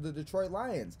versus the Detroit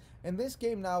Lions. And this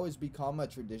game now has become a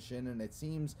tradition, and it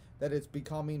seems that it's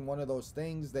becoming one of those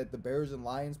things that the Bears and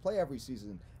Lions play every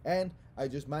season. And I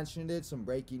just mentioned it, some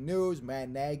breaking news. Matt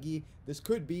Nagy, this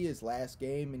could be his last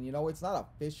game, and it's not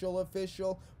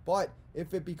official, but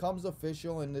if it becomes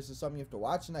official, and this is something you have to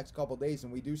watch the next couple days,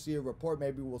 and we do see a report,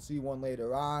 maybe we'll see one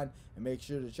later on, and make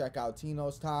sure to check out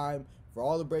Tino's Time for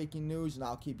all the breaking news, and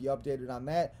I'll keep you updated on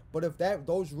that. But if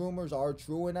those rumors are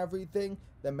true and everything,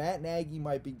 then Matt Nagy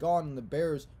might be gone, and the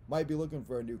Bears might be looking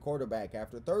for a new quarterback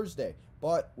after Thursday.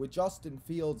 But with Justin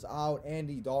Fields out,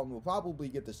 Andy Dalton will probably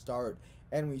get the start.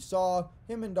 And we saw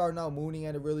him and Darnell Mooney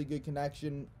had a really good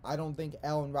connection. I don't think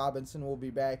Allen Robinson will be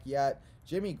back yet.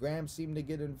 Jimmy Graham seemed to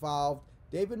get involved.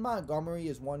 David Montgomery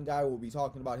is one guy. We'll be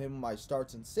talking about him in my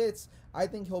starts and sits. I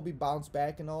think he'll be bounced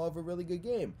back and he'll have a really good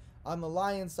game. On the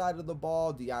Lions side of the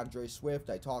ball, DeAndre Swift,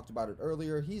 I talked about it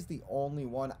earlier. He's the only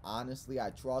one, honestly, I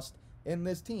trust in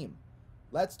this team.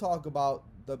 Let's talk about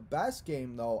the best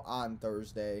game, though, on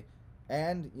Thursday.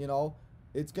 And,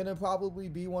 it's going to probably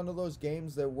be one of those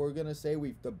games that we're going to say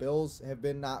the Bills have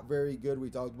been not very good. We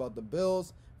talked about the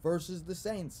Bills versus the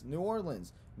Saints. New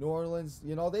Orleans,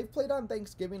 they've played on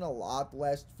Thanksgiving a lot the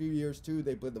last few years, too.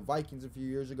 They played the Vikings a few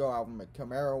years ago. Alvin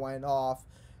Kamara went off.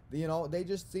 They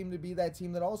just seem to be that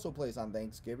team that also plays on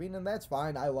Thanksgiving, and that's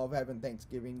fine. I love having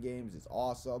Thanksgiving games. It's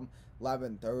awesome.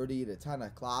 11:30 to 10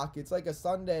 o'clock. It's like a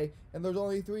Sunday, and there's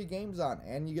only 3 games on,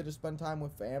 and you get to spend time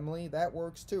with family. That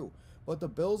works, too. But the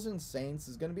Bills and Saints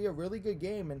is going to be a really good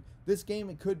game, and this game,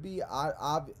 it could be,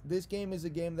 this game is a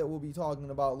game that we'll be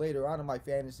talking about later on in my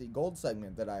Fantasy Gold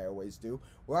segment that I always do,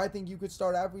 where I think you could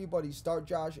start everybody. Start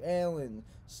Josh Allen,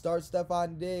 start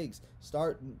Stephon Diggs,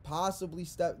 start possibly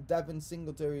Devin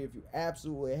Singletary if you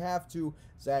absolutely have to.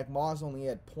 Zach Moss only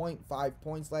had 0.5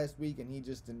 points last week, and he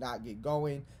just did not get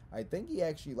going. I think he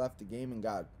actually left the game and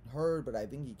got hurt, but I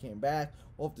think he came back.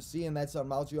 We'll have to see, and that's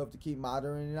something else you have to keep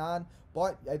monitoring on.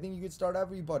 But I think you could start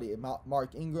everybody.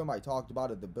 Mark Ingram, I talked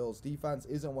about it. The Bills' defense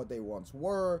isn't what they once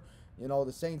were.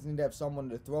 The Saints need to have someone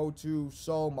to throw to.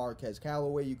 So Marquez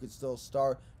Callaway, you could still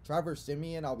start. Trevor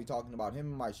Siemian, I'll be talking about him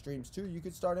in my streams too. You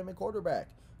could start him at quarterback.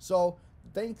 So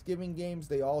Thanksgiving games,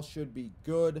 they all should be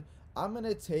good. I'm going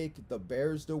to take the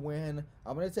Bears to win.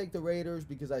 I'm going to take the Raiders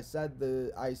because I said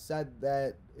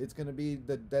that it's going to be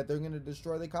that they're going to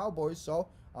destroy the Cowboys. So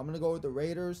I'm going to go with the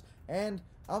Raiders, and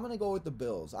I'm going to go with the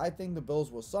Bills. I think the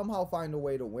Bills will somehow find a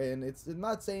way to win. I'm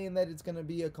not saying that it's going to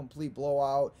be a complete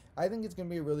blowout. I think it's going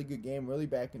to be a really good game, really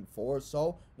back and forth.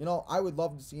 So, I would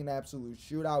love to see an absolute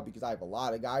shootout because I have a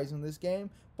lot of guys in this game,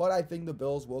 but I think the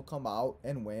Bills will come out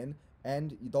and win.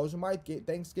 And those are my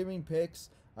Thanksgiving picks.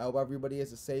 I hope everybody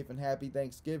has a safe and happy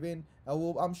Thanksgiving.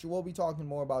 I'm sure we'll be talking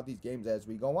more about these games as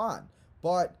we go on.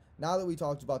 But now that we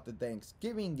talked about the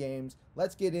Thanksgiving games,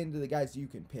 let's get into the guys you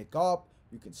can pick up,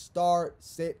 you can start,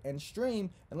 sit, and stream.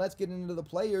 And let's get into the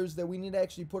players that we need to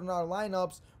actually put in our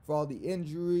lineups for all the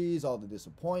injuries, all the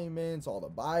disappointments, all the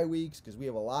bye weeks, because we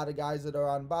have a lot of guys that are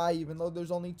on bye. Even though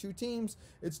there's only 2 teams,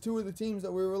 it's 2 of the teams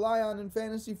that we rely on in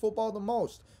fantasy football the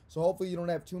most. So hopefully you don't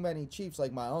have too many Chiefs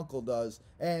like my uncle does,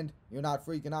 and you're not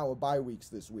freaking out with bye weeks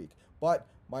this week. But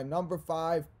my number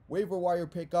 5 waiver wire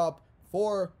pickup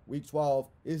for Week 12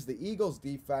 is the Eagles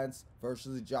defense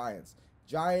versus the Giants.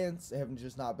 Giants have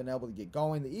just not been able to get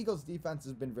going. The Eagles defense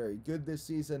has been very good this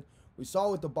season. We saw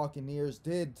what the Buccaneers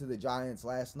did to the Giants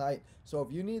last night. So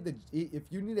if you need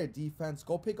a defense,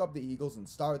 go pick up the Eagles and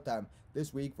start them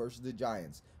this week versus the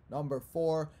Giants. Number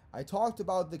 4, I talked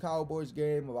about the Cowboys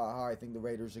game, about how I think the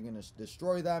Raiders are going to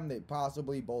destroy them. They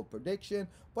possibly bold prediction,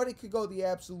 but it could go the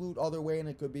absolute other way, and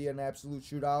it could be an absolute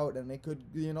shootout, and it could,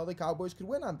 the Cowboys could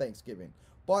win on Thanksgiving.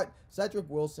 But Cedric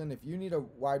Wilson, if you need a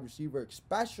wide receiver,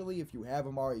 especially if you have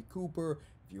Amari Cooper,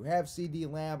 if you have CeeDee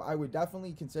Lamb, I would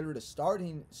definitely consider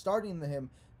starting him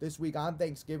this week on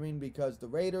Thanksgiving because the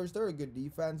Raiders, they're a good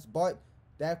defense, but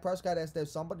Dak Prescott has to have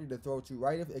somebody to throw to,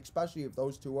 right? Especially if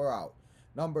those 2 are out.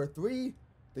 Number 3,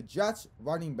 the Jets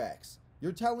running backs.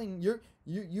 You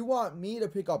want me to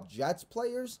pick up Jets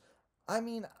players? I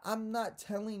mean, I'm not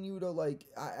telling you to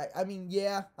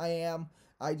yeah, I am.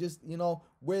 I just,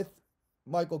 with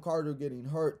Michael Carter getting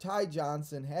hurt, Ty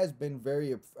Johnson has been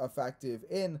very effective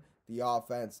in the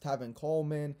offense. Tevin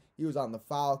Coleman, he was on the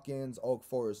Falcons, Oak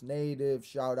Forest native.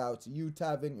 Shout out to you,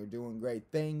 Tevin. You're doing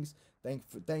great things.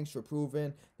 Thanks for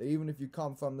proving that even if you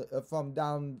come from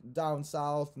down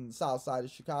south and the south side of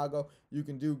Chicago, you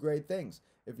can do great things.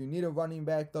 If you need a running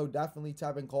back, though, definitely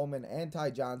Tevin Coleman and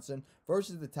Ty Johnson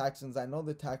versus the Texans. I know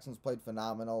the Texans played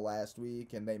phenomenal last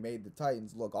week, and they made the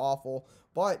Titans look awful,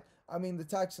 but I mean, the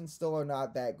Texans still are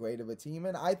not that great of a team,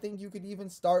 and I think you could even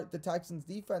start the Texans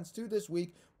defense too this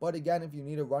week. But again, if you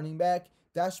need a running back,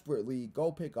 desperately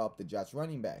go pick up the Jets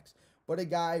running backs. But a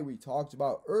guy we talked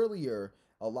about earlier,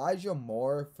 Elijah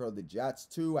Moore for the Jets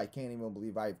too. I can't even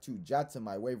believe I have 2 Jets in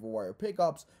my waiver wire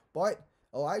pickups, but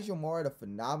Elijah Moore had a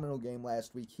phenomenal game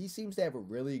last week. He seems to have a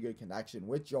really good connection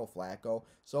with Joe Flacco.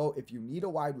 So if you need a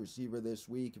wide receiver this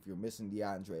week, if you're missing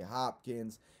DeAndre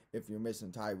Hopkins, if you're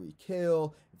missing Tyreek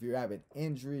Hill, if you're having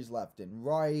injuries left and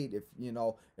right,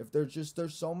 if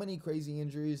there's so many crazy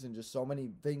injuries and just so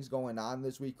many things going on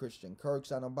this week. Christian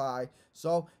Kirk's on a bye.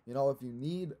 So, if you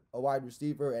need a wide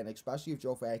receiver, and especially if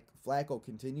Joe Flacco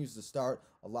continues to start,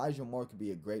 Elijah Moore could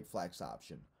be a great flex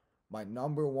option. My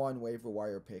number 1 waiver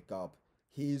wire pickup.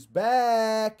 He's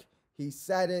back. He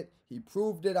said it. He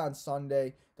proved it on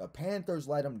Sunday. The Panthers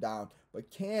let him down, but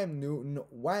Cam Newton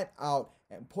went out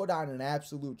and put on an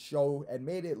absolute show and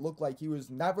made it look like he was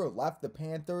never left the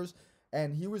Panthers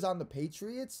and he was on the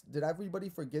Patriots. Did everybody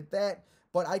forget that?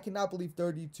 But I cannot believe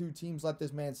 32 teams let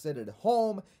this man sit at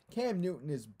home. Cam Newton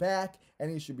is back, and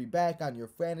he should be back on your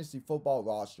fantasy football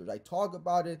rosters. I talked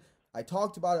about it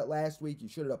last week. You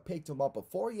should have picked him up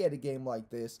before he had a game like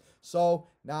this. So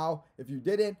now, if you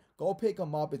didn't, go pick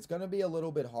him up. It's going to be a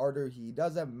little bit harder. He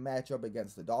does have a matchup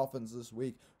against the Dolphins this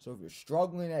week. So if you're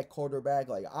struggling at quarterback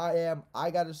like I am,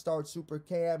 I got to start Super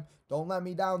Cam. Don't let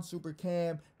me down, Super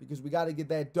Cam, because we got to get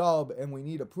that dub, and we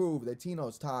need to prove that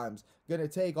Tino's Time's going to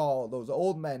take all those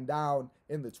old men down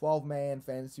in the 12-man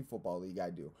fantasy football league I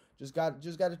do. Just got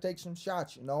to take some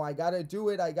shots. I got to do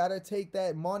it. I got to take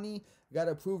that money. I got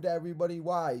to prove to everybody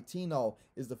why Tino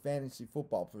is the fantasy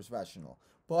football professional.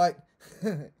 But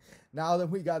now that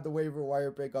we got the waiver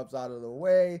wire pickups out of the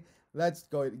way, let's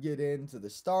go get into the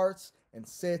starts and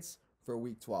sits for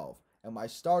week 12. And my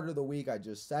start of the week, I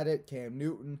just said it, Cam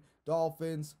Newton,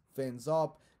 Dolphins, fins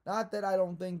up. Not that I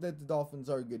don't think that the Dolphins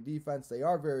are a good defense. They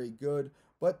are very good.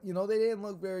 But, they didn't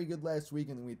look very good last week,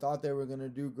 and we thought they were going to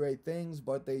do great things,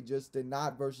 but they just did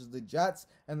not versus the Jets.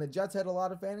 And the Jets had a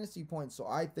lot of fantasy points, so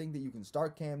I think that you can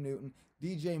start Cam Newton.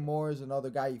 DJ Moore is another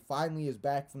guy. He finally is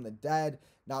back from the dead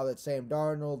now that Sam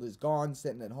Darnold is gone,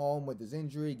 sitting at home with his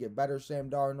injury. Get better, Sam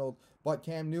Darnold. But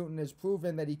Cam Newton has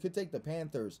proven that he could take the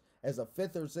Panthers as a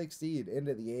 5th or 6th seed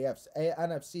into the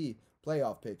NFC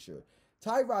playoff picture.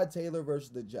 Tyrod Taylor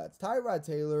versus the Jets. Tyrod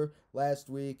Taylor last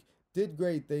week did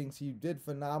great things. He did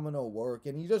phenomenal work,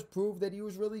 and he just proved that he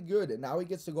was really good. And now he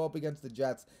gets to go up against the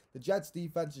Jets. The Jets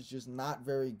defense is just not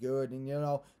very good. And,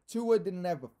 Tua didn't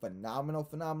have a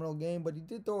phenomenal game, but he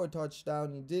did throw a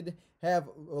touchdown. He did have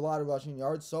a lot of rushing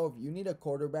yards. So if you need a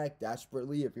quarterback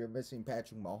desperately, if you're missing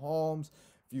Patrick Mahomes,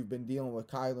 if you've been dealing with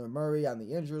Kyler Murray on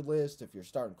the injured list, if you're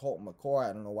starting Colton McCoy,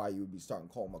 I don't know why you would be starting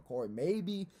Colton McCoy.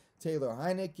 Maybe Taylor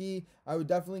Heineke. I would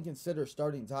definitely consider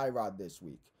starting Tyrod this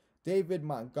week. David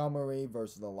Montgomery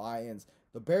versus the Lions.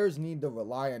 The Bears need to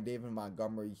rely on David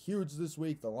Montgomery huge this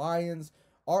week. The Lions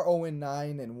are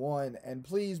 0-9-1, and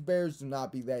please, Bears, do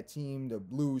not be that team to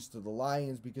lose to the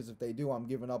Lions, because if they do, I'm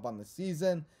giving up on the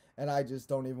season, and I just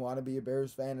don't even want to be a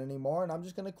Bears fan anymore, and I'm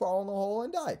just going to crawl in the hole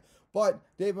and die. But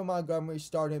David Montgomery,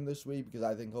 start him this week because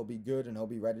I think he'll be good and he'll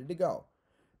be ready to go.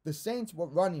 The Saints were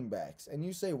running backs, and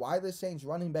you say, why the Saints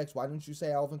running backs? Why don't you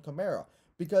say Alvin Kamara?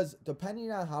 Because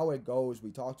depending on how it goes,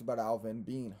 we talked about Alvin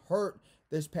being hurt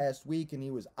this past week, and he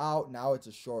was out. Now it's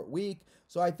a short week.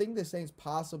 So I think the Saints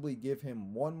possibly give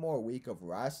him one more week of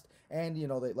rest. And,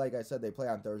 like I said, they play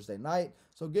on Thursday night.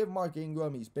 So give Mark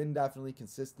Ingram. He's been definitely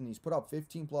consistent. He's put up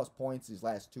 15-plus points these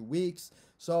last 2 weeks.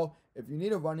 So if you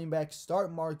need a running back,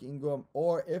 start Mark Ingram.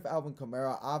 Or if Alvin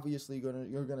Kamara, obviously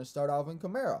you're going to start Alvin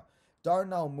Kamara.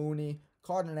 Darnell Mooney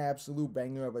caught an absolute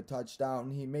banger of a touchdown.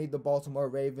 He made the Baltimore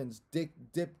Ravens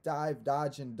dip, dive,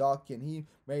 dodge, and duck, and he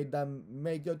made them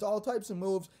make all types of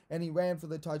moves, and he ran for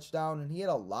the touchdown, and he had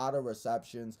a lot of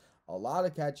receptions, a lot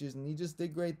of catches, and he just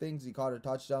did great things. He caught a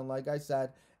touchdown, like I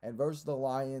said, and versus the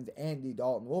Lions, Andy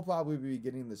Dalton will probably be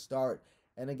getting the start.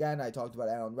 And again, I talked about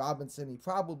Allen Robinson. He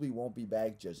probably won't be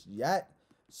back just yet.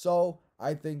 So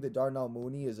I think that Darnell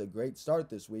Mooney is a great start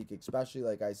this week, especially,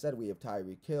 like I said, we have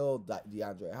Tyreek Hill,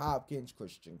 DeAndre Hopkins,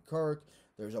 Christian Kirk.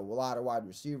 There's a lot of wide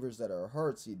receivers that are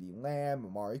hurt, CeeDee Lamb,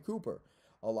 Amari Cooper.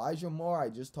 Elijah Moore, I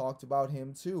just talked about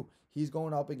him too. He's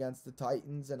going up against the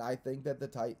Titans, and I think that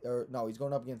he's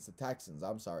going up against the Texans.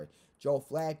 I'm sorry. Joe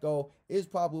Flacco is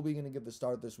probably going to get the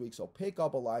start this week, so pick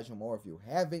up Elijah Moore if you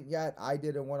haven't yet. I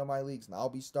did in one of my leagues, and I'll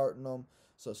be starting him.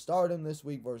 So start him this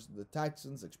week versus the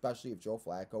Texans, especially if Joe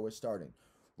Flacco is starting.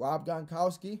 Rob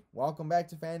Gronkowski, welcome back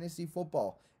to fantasy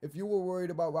football. If you were worried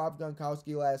about Rob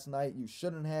Gronkowski last night, you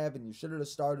shouldn't have, and you should have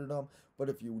started him. But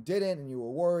if you didn't and you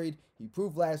were worried, he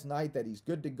proved last night that he's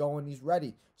good to go and he's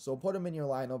ready. So put him in your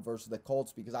lineup versus the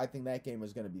Colts because I think that game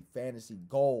is going to be fantasy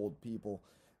gold, people.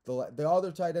 The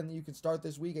other tight end that you can start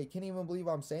this week, I can't even believe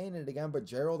I'm saying it again, but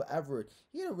Gerald Everett.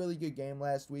 He had a really good game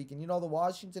last week. And, the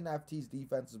Washington FT's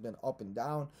defense has been up and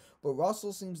down. But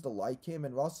Russell seems to like him.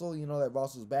 And Russell, that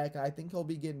Russell's back. And I think he'll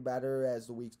be getting better as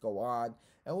the weeks go on.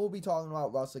 And we'll be talking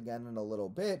about Russ again in a little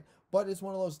bit. But it's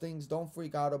one of those things, don't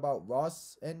freak out about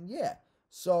Russ. And, yeah,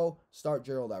 so start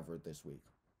Gerald Everett this week.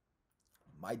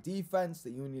 My defense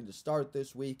that you need to start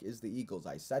this week is the Eagles.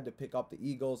 I said to pick up the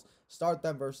Eagles, start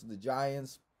them versus the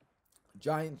Giants.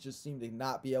 Giants just seem to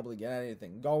not be able to get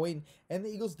anything going. And the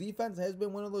Eagles defense has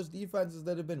been one of those defenses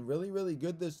that have been really, really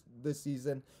good this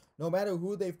season. No matter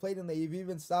who they've played, and they've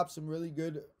even stopped some really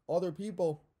good other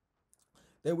people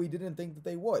that we didn't think that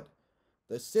they would.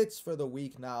 The sits for the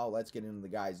week now. Let's get into the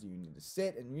guys you need to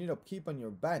sit and you need to keep on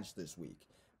your bench this week.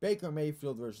 Baker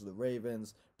Mayfield versus the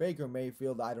Ravens. Baker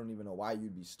Mayfield, I don't even know why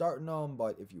you'd be starting him,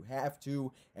 but if you have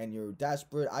to and you're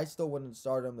desperate, I still wouldn't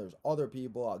start him. There's other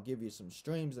people. I'll give you some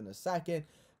streams in a second.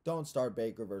 Don't start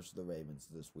Baker versus the Ravens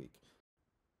this week.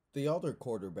 The other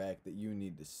quarterback that you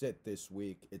need to sit this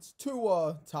week, it's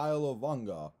Tua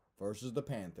Tagovailoa versus the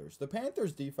Panthers. The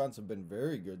Panthers defense have been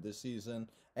very good this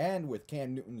season, and with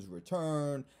Cam Newton's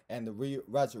return and the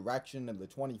resurrection of the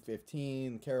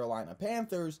 2015 Carolina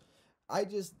Panthers,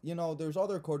 there's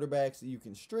other quarterbacks that you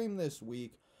can stream this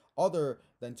week other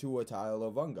than Tua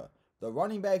Tagovailoa. The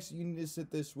running backs you need to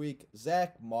sit this week,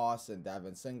 Zach Moss and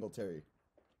Devin Singletary.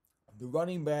 The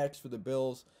running backs for the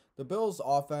Bills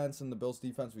offense and the Bills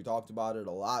defense, we talked about it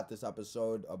a lot this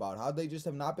episode, about how they just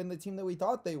have not been the team that we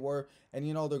thought they were. And,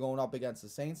 they're going up against the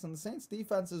Saints, and the Saints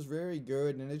defense is very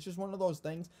good. And it's just one of those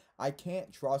things, I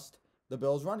can't trust the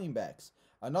Bills running backs.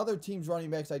 Another team's running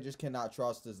backs I just cannot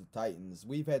trust is the Titans.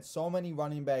 We've had so many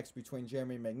running backs between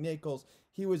Jeremy McNichols.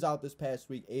 He was out this past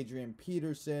week. Adrian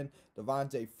Peterson,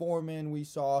 Devontae Foreman. We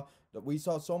saw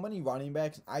so many running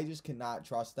backs. I just cannot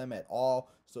trust them at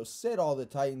all. So sit all the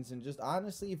Titans and just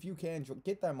honestly, if you can,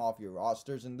 get them off your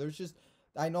rosters. And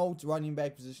I know running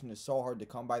back position is so hard to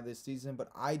come by this season, but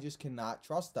I just cannot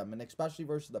trust them. And especially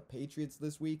versus the Patriots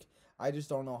this week, I just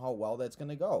don't know how well that's going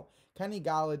to go. Kenny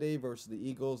Golladay versus the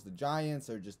Eagles. The Giants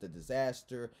are just a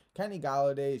disaster. Kenny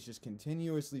Golladay has just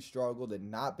continuously struggled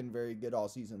and not been very good all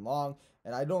season long,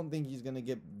 and I don't think he's going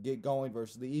to get going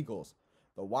versus the Eagles.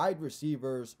 The wide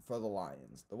receivers for the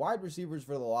Lions. The wide receivers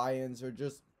for the Lions are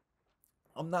just,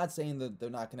 I'm not saying that they're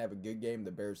not going to have a good game.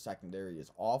 The Bears secondary is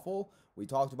awful. We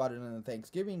talked about it in the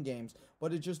Thanksgiving games,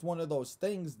 but it's just one of those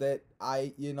things that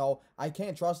I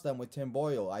can't trust them with Tim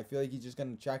Boyle. I feel like he's just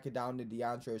going to check it down to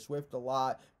DeAndre Swift a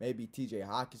lot. Maybe TJ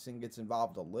Hawkinson gets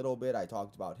involved a little bit. I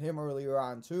talked about him earlier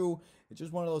on too. It's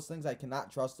just one of those things I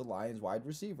cannot trust the Lions wide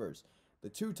receivers. The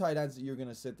two tight ends that you're going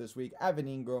to sit this week, Evan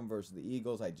Ingram versus the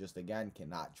Eagles. I just, again,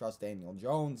 cannot trust Daniel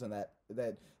Jones and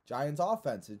that Giants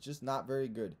offense. It's just not very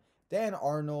good. Dan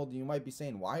Arnold, you might be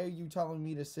saying, why are you telling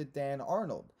me to sit Dan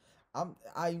Arnold?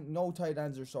 I know tight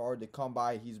ends are so hard to come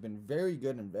by. He's been very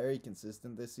good and very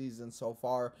consistent this season so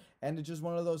far, and it's just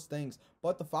one of those things.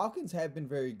 But the Falcons have been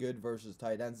very good versus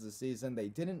tight ends this season. They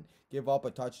didn't give up a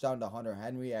touchdown to Hunter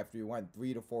Henry after he went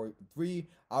 3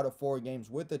 out of 4 games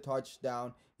with a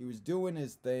touchdown. He was doing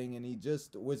his thing, and he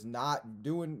just was not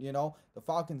doing, the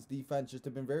Falcons defense just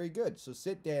have been very good. So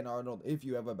sit Dan Arnold if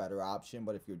you have a better option,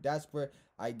 but if you're desperate,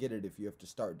 I get it if you have to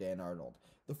start Dan Arnold.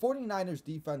 The 49ers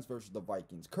defense versus the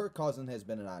Vikings. Kirk Cousins has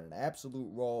been on an absolute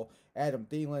roll. Adam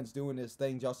Thielen's doing his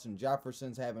thing. Justin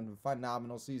Jefferson's having a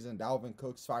phenomenal season. Dalvin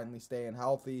Cook's finally staying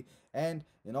healthy. And,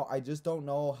 I just don't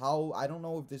know I don't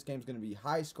know if this game's going to be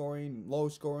high scoring, low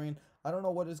scoring. I don't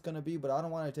know what it's going to be, but I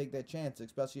don't want to take that chance,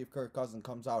 especially if Kirk Cousins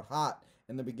comes out hot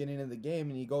in the beginning of the game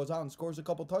and he goes out and scores a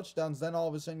couple touchdowns. Then all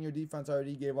of a sudden your defense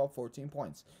already gave up 14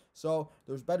 points. So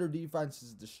there's better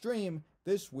defenses to stream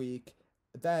this week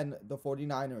than the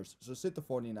 49ers. So sit the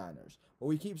 49ers. But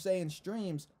we keep saying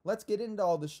streams. Let's get into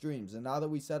all the streams. And now that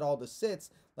we said all the sits,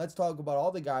 let's talk about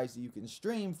all the guys that you can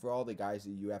stream for all the guys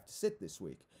that you have to sit this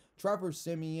week. Trevor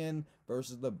Siemian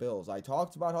versus the Bills. I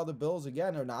talked about how the Bills,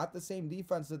 again, are not the same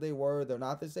defense that they were. They're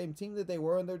not the same team that they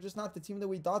were, and they're just not the team that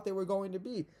we thought they were going to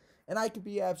be. And I could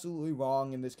be absolutely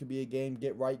wrong, and this could be a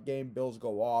get-right game. Bills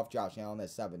go off. Josh Allen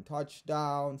has 7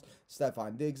 touchdowns.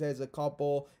 Stephon Diggs has a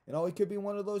couple. It could be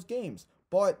one of those games.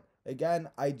 But, again,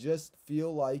 I just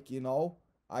feel like,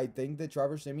 I think that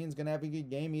Trevor Siemian's going to have a good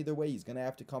game either way. He's going to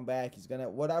have to come back. He's going to,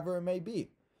 whatever it may be.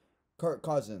 Kirk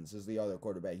Cousins is the other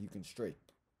quarterback you can streak.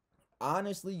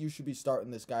 honestly, you should be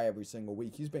starting this guy every single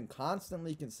week. He's been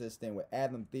constantly consistent with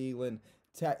Adam Thielen,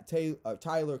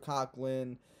 Tyler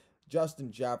Conklin,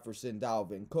 Justin Jefferson,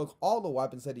 Dalvin Cook, all the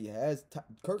weapons that he has.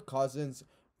 Kirk Cousins,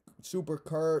 Super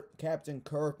Kurt, Captain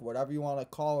Kirk, whatever you want to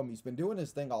call him. He's been doing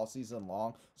his thing all season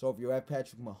long. So if you have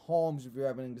Patrick Mahomes, if you're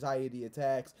having anxiety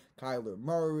attacks, Kyler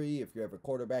Murray, if you have a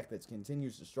quarterback that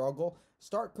continues to struggle,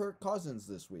 start Kirk Cousins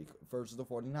this week versus the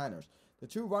 49ers. The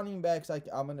two running backs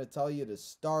I'm going to tell you to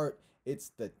start,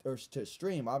 to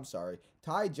stream,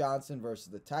 Ty Johnson versus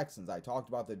the Texans. I talked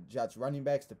about the Jets running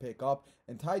backs to pick up,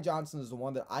 and Ty Johnson is the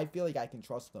one that I feel like I can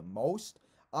trust the most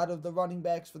out of the running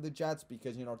backs for the Jets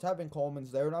because, Tevin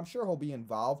Coleman's there, and I'm sure he'll be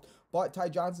involved, but Ty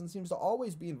Johnson seems to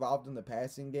always be involved in the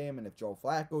passing game, and if Joe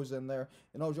Flacco's in there,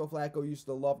 Joe Flacco used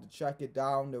to love to check it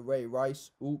down to Ray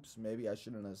Rice. Oops, maybe I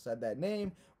shouldn't have said that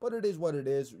name, but it is what it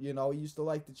is. He used to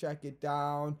like to check it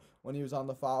down when he was on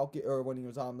the Falcons, or when he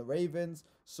was on the Ravens,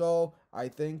 so I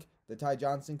think that Ty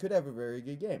Johnson could have a very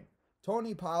good game.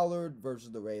 Tony Pollard versus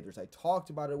the Raiders. I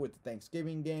talked about it with the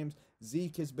Thanksgiving games.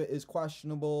 Zeke is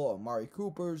questionable. Amari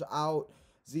Cooper's out.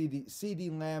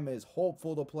 CeeDee Lamb is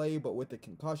hopeful to play, but with the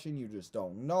concussion, you just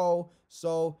don't know.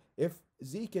 So if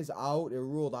Zeke is out or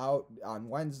ruled out on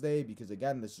Wednesday, because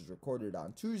again, this is recorded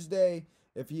on Tuesday,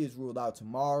 if he is ruled out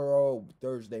tomorrow,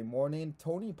 Thursday morning,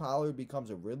 Tony Pollard becomes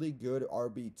a really good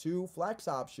RB2 flex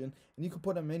option, and you could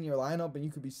put him in your lineup, and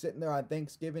you could be sitting there on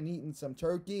Thanksgiving eating some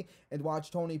turkey and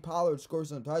watch Tony Pollard score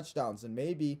some touchdowns, and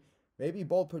maybe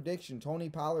bold prediction, Tony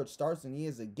Pollard starts and he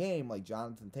has a game like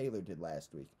Jonathan Taylor did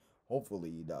last week.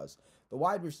 Hopefully he does. The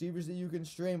wide receivers that you can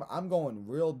stream, I'm going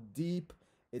real deep.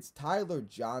 It's Tyler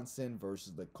Johnson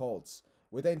versus the Colts.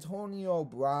 With Antonio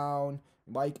Brown,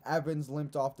 Mike Evans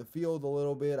limped off the field a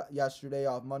little bit yesterday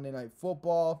off Monday Night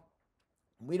Football.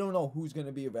 We don't know who's going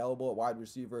to be available at wide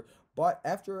receiver, but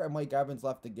after Mike Evans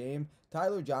left the game,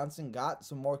 Tyler Johnson got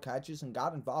some more catches and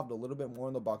got involved a little bit more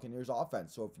in the Buccaneers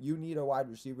offense. So if you need a wide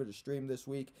receiver to stream this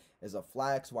week as a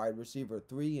flex wide receiver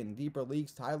 3 in deeper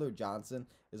leagues, Tyler Johnson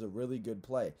is a really good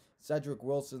play. Cedric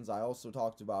Wilson's, I also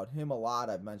talked about him a lot.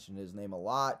 I've mentioned his name a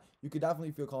lot. You could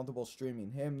definitely feel comfortable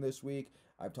streaming him this week.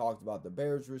 I've talked about the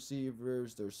Bears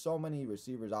receivers. There's so many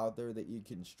receivers out there that you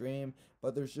can stream,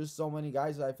 but there's just so many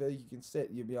guys that I feel like you can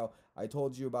sit. I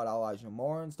told you about Elijah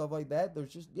Moore and stuff like that.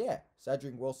 There's just,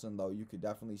 Cedric Wilson, though, you could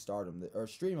definitely start him or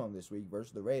stream him this week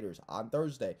versus the Raiders on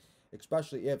Thursday,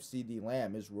 especially if CeeDee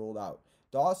Lamb is ruled out.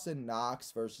 Dawson Knox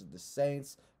versus the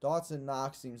Saints. Dawson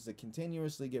Knox seems to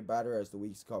continuously get better as the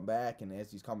weeks come back and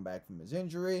as he's come back from his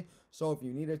injury. So if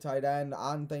you need a tight end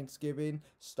on Thanksgiving,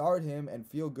 start him and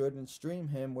feel good and stream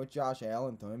him with Josh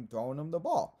Allen throwing him the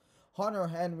ball. Hunter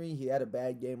Henry, he had a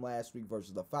bad game last week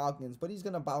versus the Falcons, but he's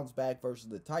going to bounce back versus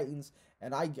the Titans.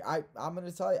 And I'm going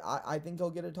to tell you, I think he'll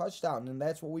get a touchdown. And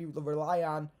that's what we rely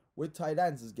on with tight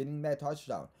ends, is getting that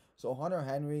touchdown. So Hunter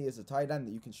Henry is a tight end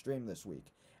that you can stream this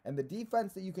week. And the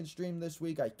defense that you can stream this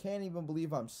week, I can't even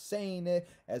believe I'm saying it.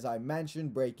 As I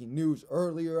mentioned, breaking news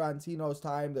earlier on Tino's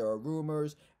Time, there are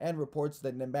rumors and reports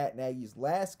that Matt Nagy's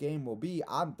last game will be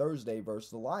on Thursday versus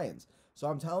the Lions. So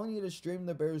I'm telling you to stream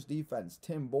the Bears defense.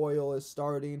 Tim Boyle is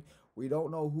starting. We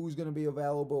don't know who's going to be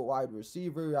available at wide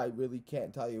receiver. I really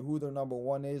can't tell you who their number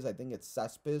one is. I think it's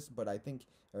Cespedes, but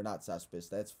or not Cespedes.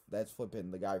 That's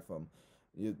flipping the guy from...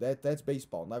 That's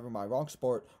baseball. Never mind. Wrong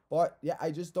sport. But,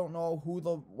 I just don't know who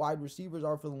the wide receivers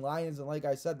are for the Lions. And like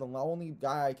I said, the only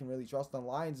guy I can really trust on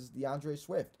Lions is DeAndre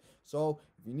Swift. So,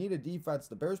 if you need a defense,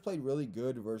 the Bears played really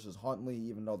good versus Huntley,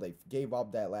 even though they gave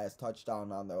up that last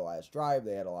touchdown on their last drive.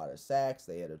 They had a lot of sacks.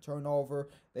 They had a turnover.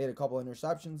 They had a couple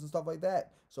interceptions and stuff like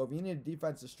that. So, if you need a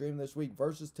defense to stream this week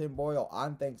versus Tim Boyle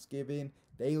on Thanksgiving,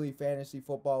 daily fantasy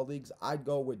football leagues, I'd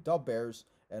go with the Bears.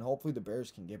 And hopefully the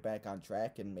Bears can get back on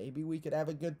track, and maybe we could have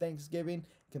a good Thanksgiving.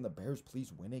 Can the Bears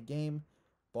please win a game?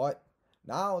 But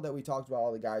now that we talked about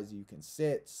all the guys you can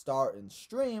sit, start, and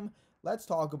stream, let's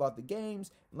talk about the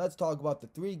games. And let's talk about the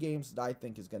 3 games that I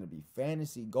think is going to be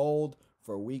fantasy gold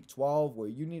for Week 12, where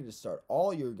you need to start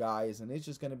all your guys, and it's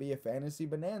just going to be a fantasy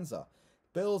bonanza.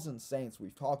 Bills and Saints,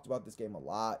 we've talked about this game a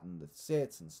lot, and the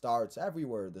sits and starts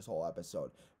everywhere this whole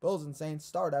episode. Bills and Saints,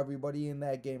 start everybody in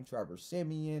that game. Trevor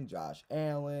Siemian, Josh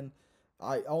Allen.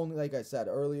 Like I said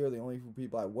earlier, the only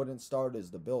people I wouldn't start is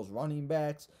the Bills running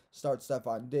backs. Start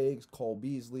Stephon Diggs, Cole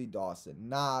Beasley, Dawson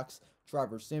Knox,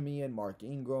 Trevor Siemian, Mark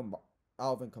Ingram,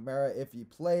 Alvin Kamara if he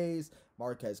plays,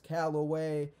 Marquez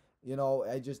Callaway.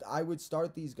 I would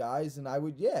start these guys, and I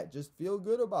would, just feel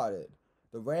good about it.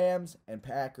 The Rams and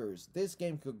Packers, this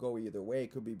game could go either way.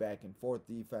 It could be back and forth,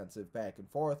 defensive back and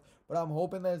forth. But I'm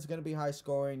hoping that it's going to be high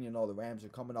scoring. You know, the Rams are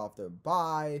coming off their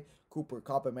bye. Cooper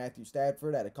Kupp and Matthew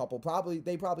Stafford had a couple,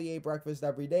 they probably ate breakfast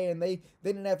every day, and they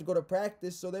didn't have to go to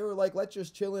practice, so they were like, let's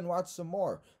just chill and watch some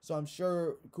more. So I'm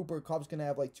sure Cooper Kupp's going to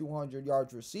have like 200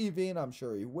 yards receiving. I'm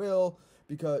sure he will,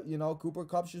 because, you know, Cooper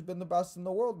Kupp's just been the best in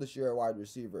the world this year at wide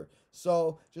receiver.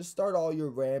 So just start all your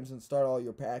Rams and start all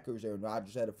your Packers. Aaron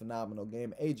Rodgers had a phenomenal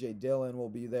game. A.J. Dillon will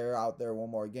be out there one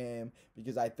more game,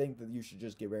 because I think that you should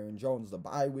just give Aaron Jones the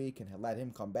bye week and let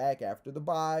him come back after the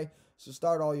bye. So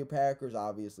start all your Packers.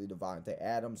 Obviously, Devontae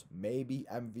Adams, maybe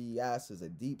MVS is a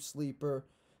deep sleeper.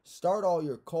 Start all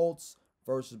your Colts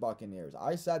versus Buccaneers.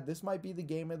 I said this might be the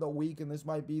game of the week, and this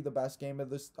might be the best game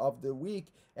of the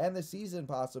week and the season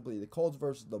possibly. The Colts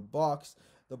versus the Bucs.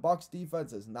 The Bucs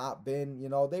defense has not been, you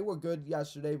know, they were good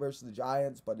yesterday versus the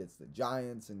Giants, but it's the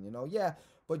Giants, and, you know, yeah.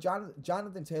 But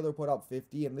Jonathan Taylor put up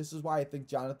 50, and this is why I think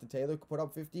Jonathan Taylor could put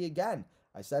up 50 again.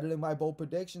 I said it in my bold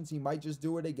predictions. He might just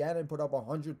do it again and put up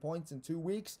 100 points in 2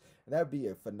 weeks, and that would be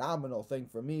a phenomenal thing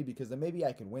for me, because then maybe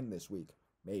I can win this week.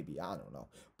 Maybe, I don't know.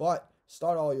 But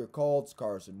start all your Colts,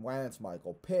 Carson Wentz,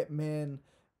 Michael Pittman,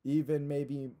 even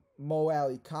maybe Mo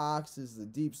Alley Cox is the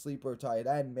deep sleeper tight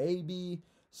end. Maybe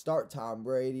start Tom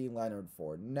Brady, Leonard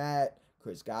Fournette,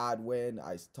 Chris Godwin.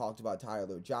 I talked about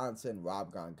Tyler Johnson,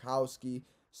 Rob Gronkowski.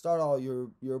 Start all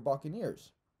your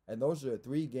Buccaneers. And those are the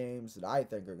 3 games that I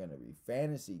think are going to be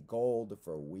fantasy gold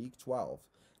for Week 12.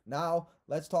 Now,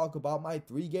 let's talk about my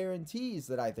 3 guarantees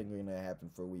that I think are going to happen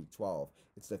for Week 12.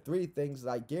 It's the 3 things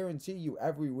that I guarantee you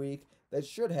every week that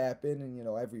should happen. And, you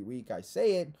know, every week I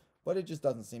say it, but it just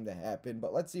doesn't seem to happen.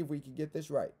 But let's see if we can get this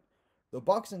right. The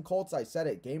Bucs and Colts, I said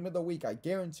it, game of the week. I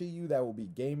guarantee you that will be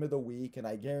game of the week, and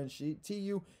I guarantee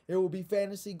you it will be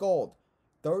fantasy gold.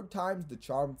 3rd time's the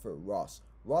charm for Russ.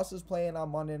 Russ is playing on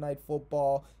Monday Night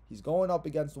Football. He's going up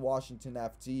against the Washington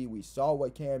FT. We saw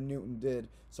what Cam Newton did.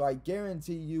 So I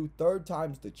guarantee you 3rd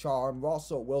time's the charm.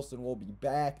 Russell Wilson will be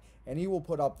back, and he will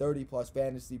put up 30-plus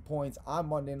fantasy points on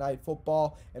Monday Night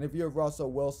Football. And if you're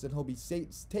Russell Wilson, he'll be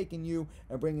taking you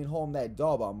and bringing home that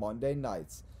dub on Monday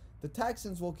nights. The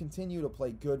Texans will continue to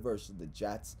play good versus the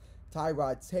Jets.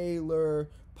 Tyrod Taylor,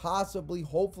 possibly,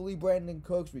 hopefully Brandon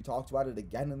Cooks. We talked about it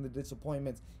again in the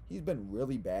disappointments. He's been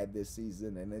really bad this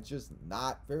season, and it's just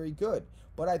not very good.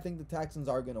 But I think the Texans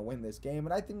are going to win this game,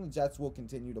 and I think the Jets will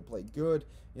continue to play good,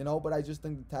 you know, but I just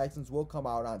think the Texans will come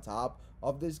out on top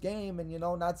of this game. And, you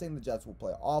know, not saying the Jets will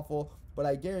play awful, but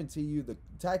I guarantee you the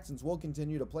Texans will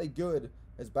continue to play good.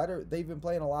 It's better. They've been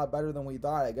playing a lot better than we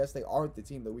thought. I guess they aren't the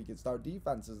team that we could start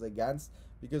defenses against,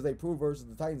 because they proved versus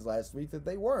the Titans last week that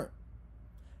they weren't.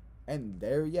 And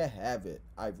there you have it.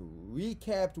 I've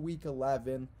recapped Week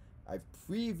 11. I've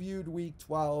previewed Week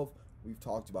 12. We've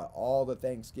talked about all the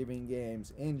Thanksgiving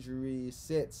games, injuries,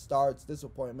 sits, starts,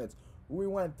 disappointments. We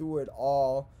went through it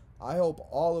all. I hope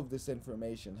all of this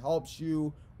information helps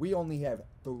you. We only have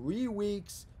 3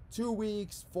 weeks, 2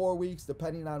 weeks, 4 weeks,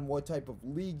 depending on what type of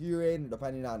league you're in,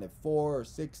 depending on if 4 or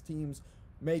 6 teams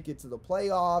make it to the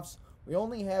playoffs. We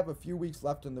only have a few weeks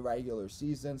left in the regular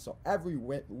season, so every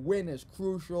win is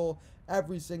crucial.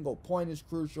 Every single point is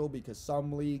crucial, because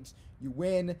some leagues you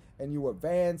win and you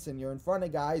advance and you're in front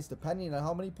of guys depending on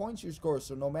how many points you score.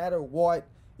 So no matter what,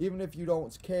 even if you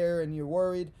don't care and you're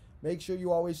worried, make sure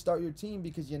you always start your team,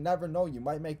 because you never know. You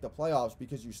might make the playoffs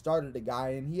because you started a guy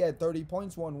and he had 30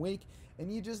 points one week,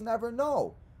 and you just never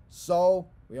know. So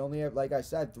we only have, like I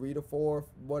said, 3 to 4,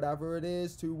 whatever it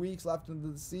is, 2 weeks left into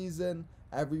the season.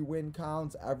 Every win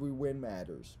counts. Every win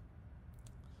matters.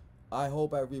 I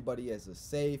hope everybody has a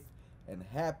safe and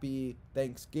happy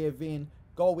Thanksgiving.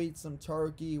 Go eat some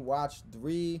turkey. Watch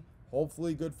 3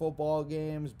 hopefully good football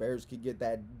games. Bears could get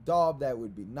that dub. That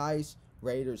would be nice.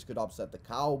 Raiders could upset the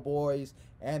Cowboys.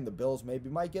 And the Bills maybe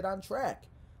might get on track.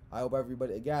 I hope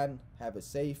everybody, again, have a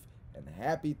safe and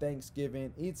happy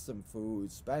Thanksgiving. Eat some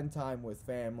food. Spend time with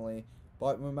family.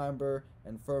 But remember,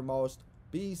 and foremost,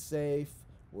 be safe.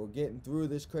 We're getting through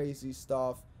this crazy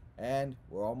stuff, and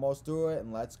we're almost through it,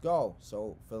 and let's go.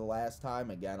 So for the last time,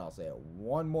 again, I'll say it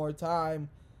one more time.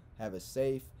 Have a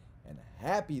safe and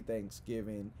happy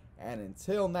Thanksgiving. And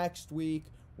until next week,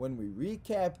 when we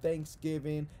recap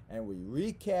Thanksgiving and we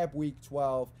recap Week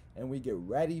 12 and we get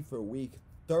ready for Week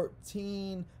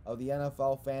 13 of the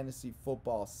NFL fantasy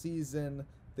football season,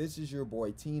 this is your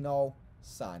boy Tino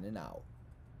signing out.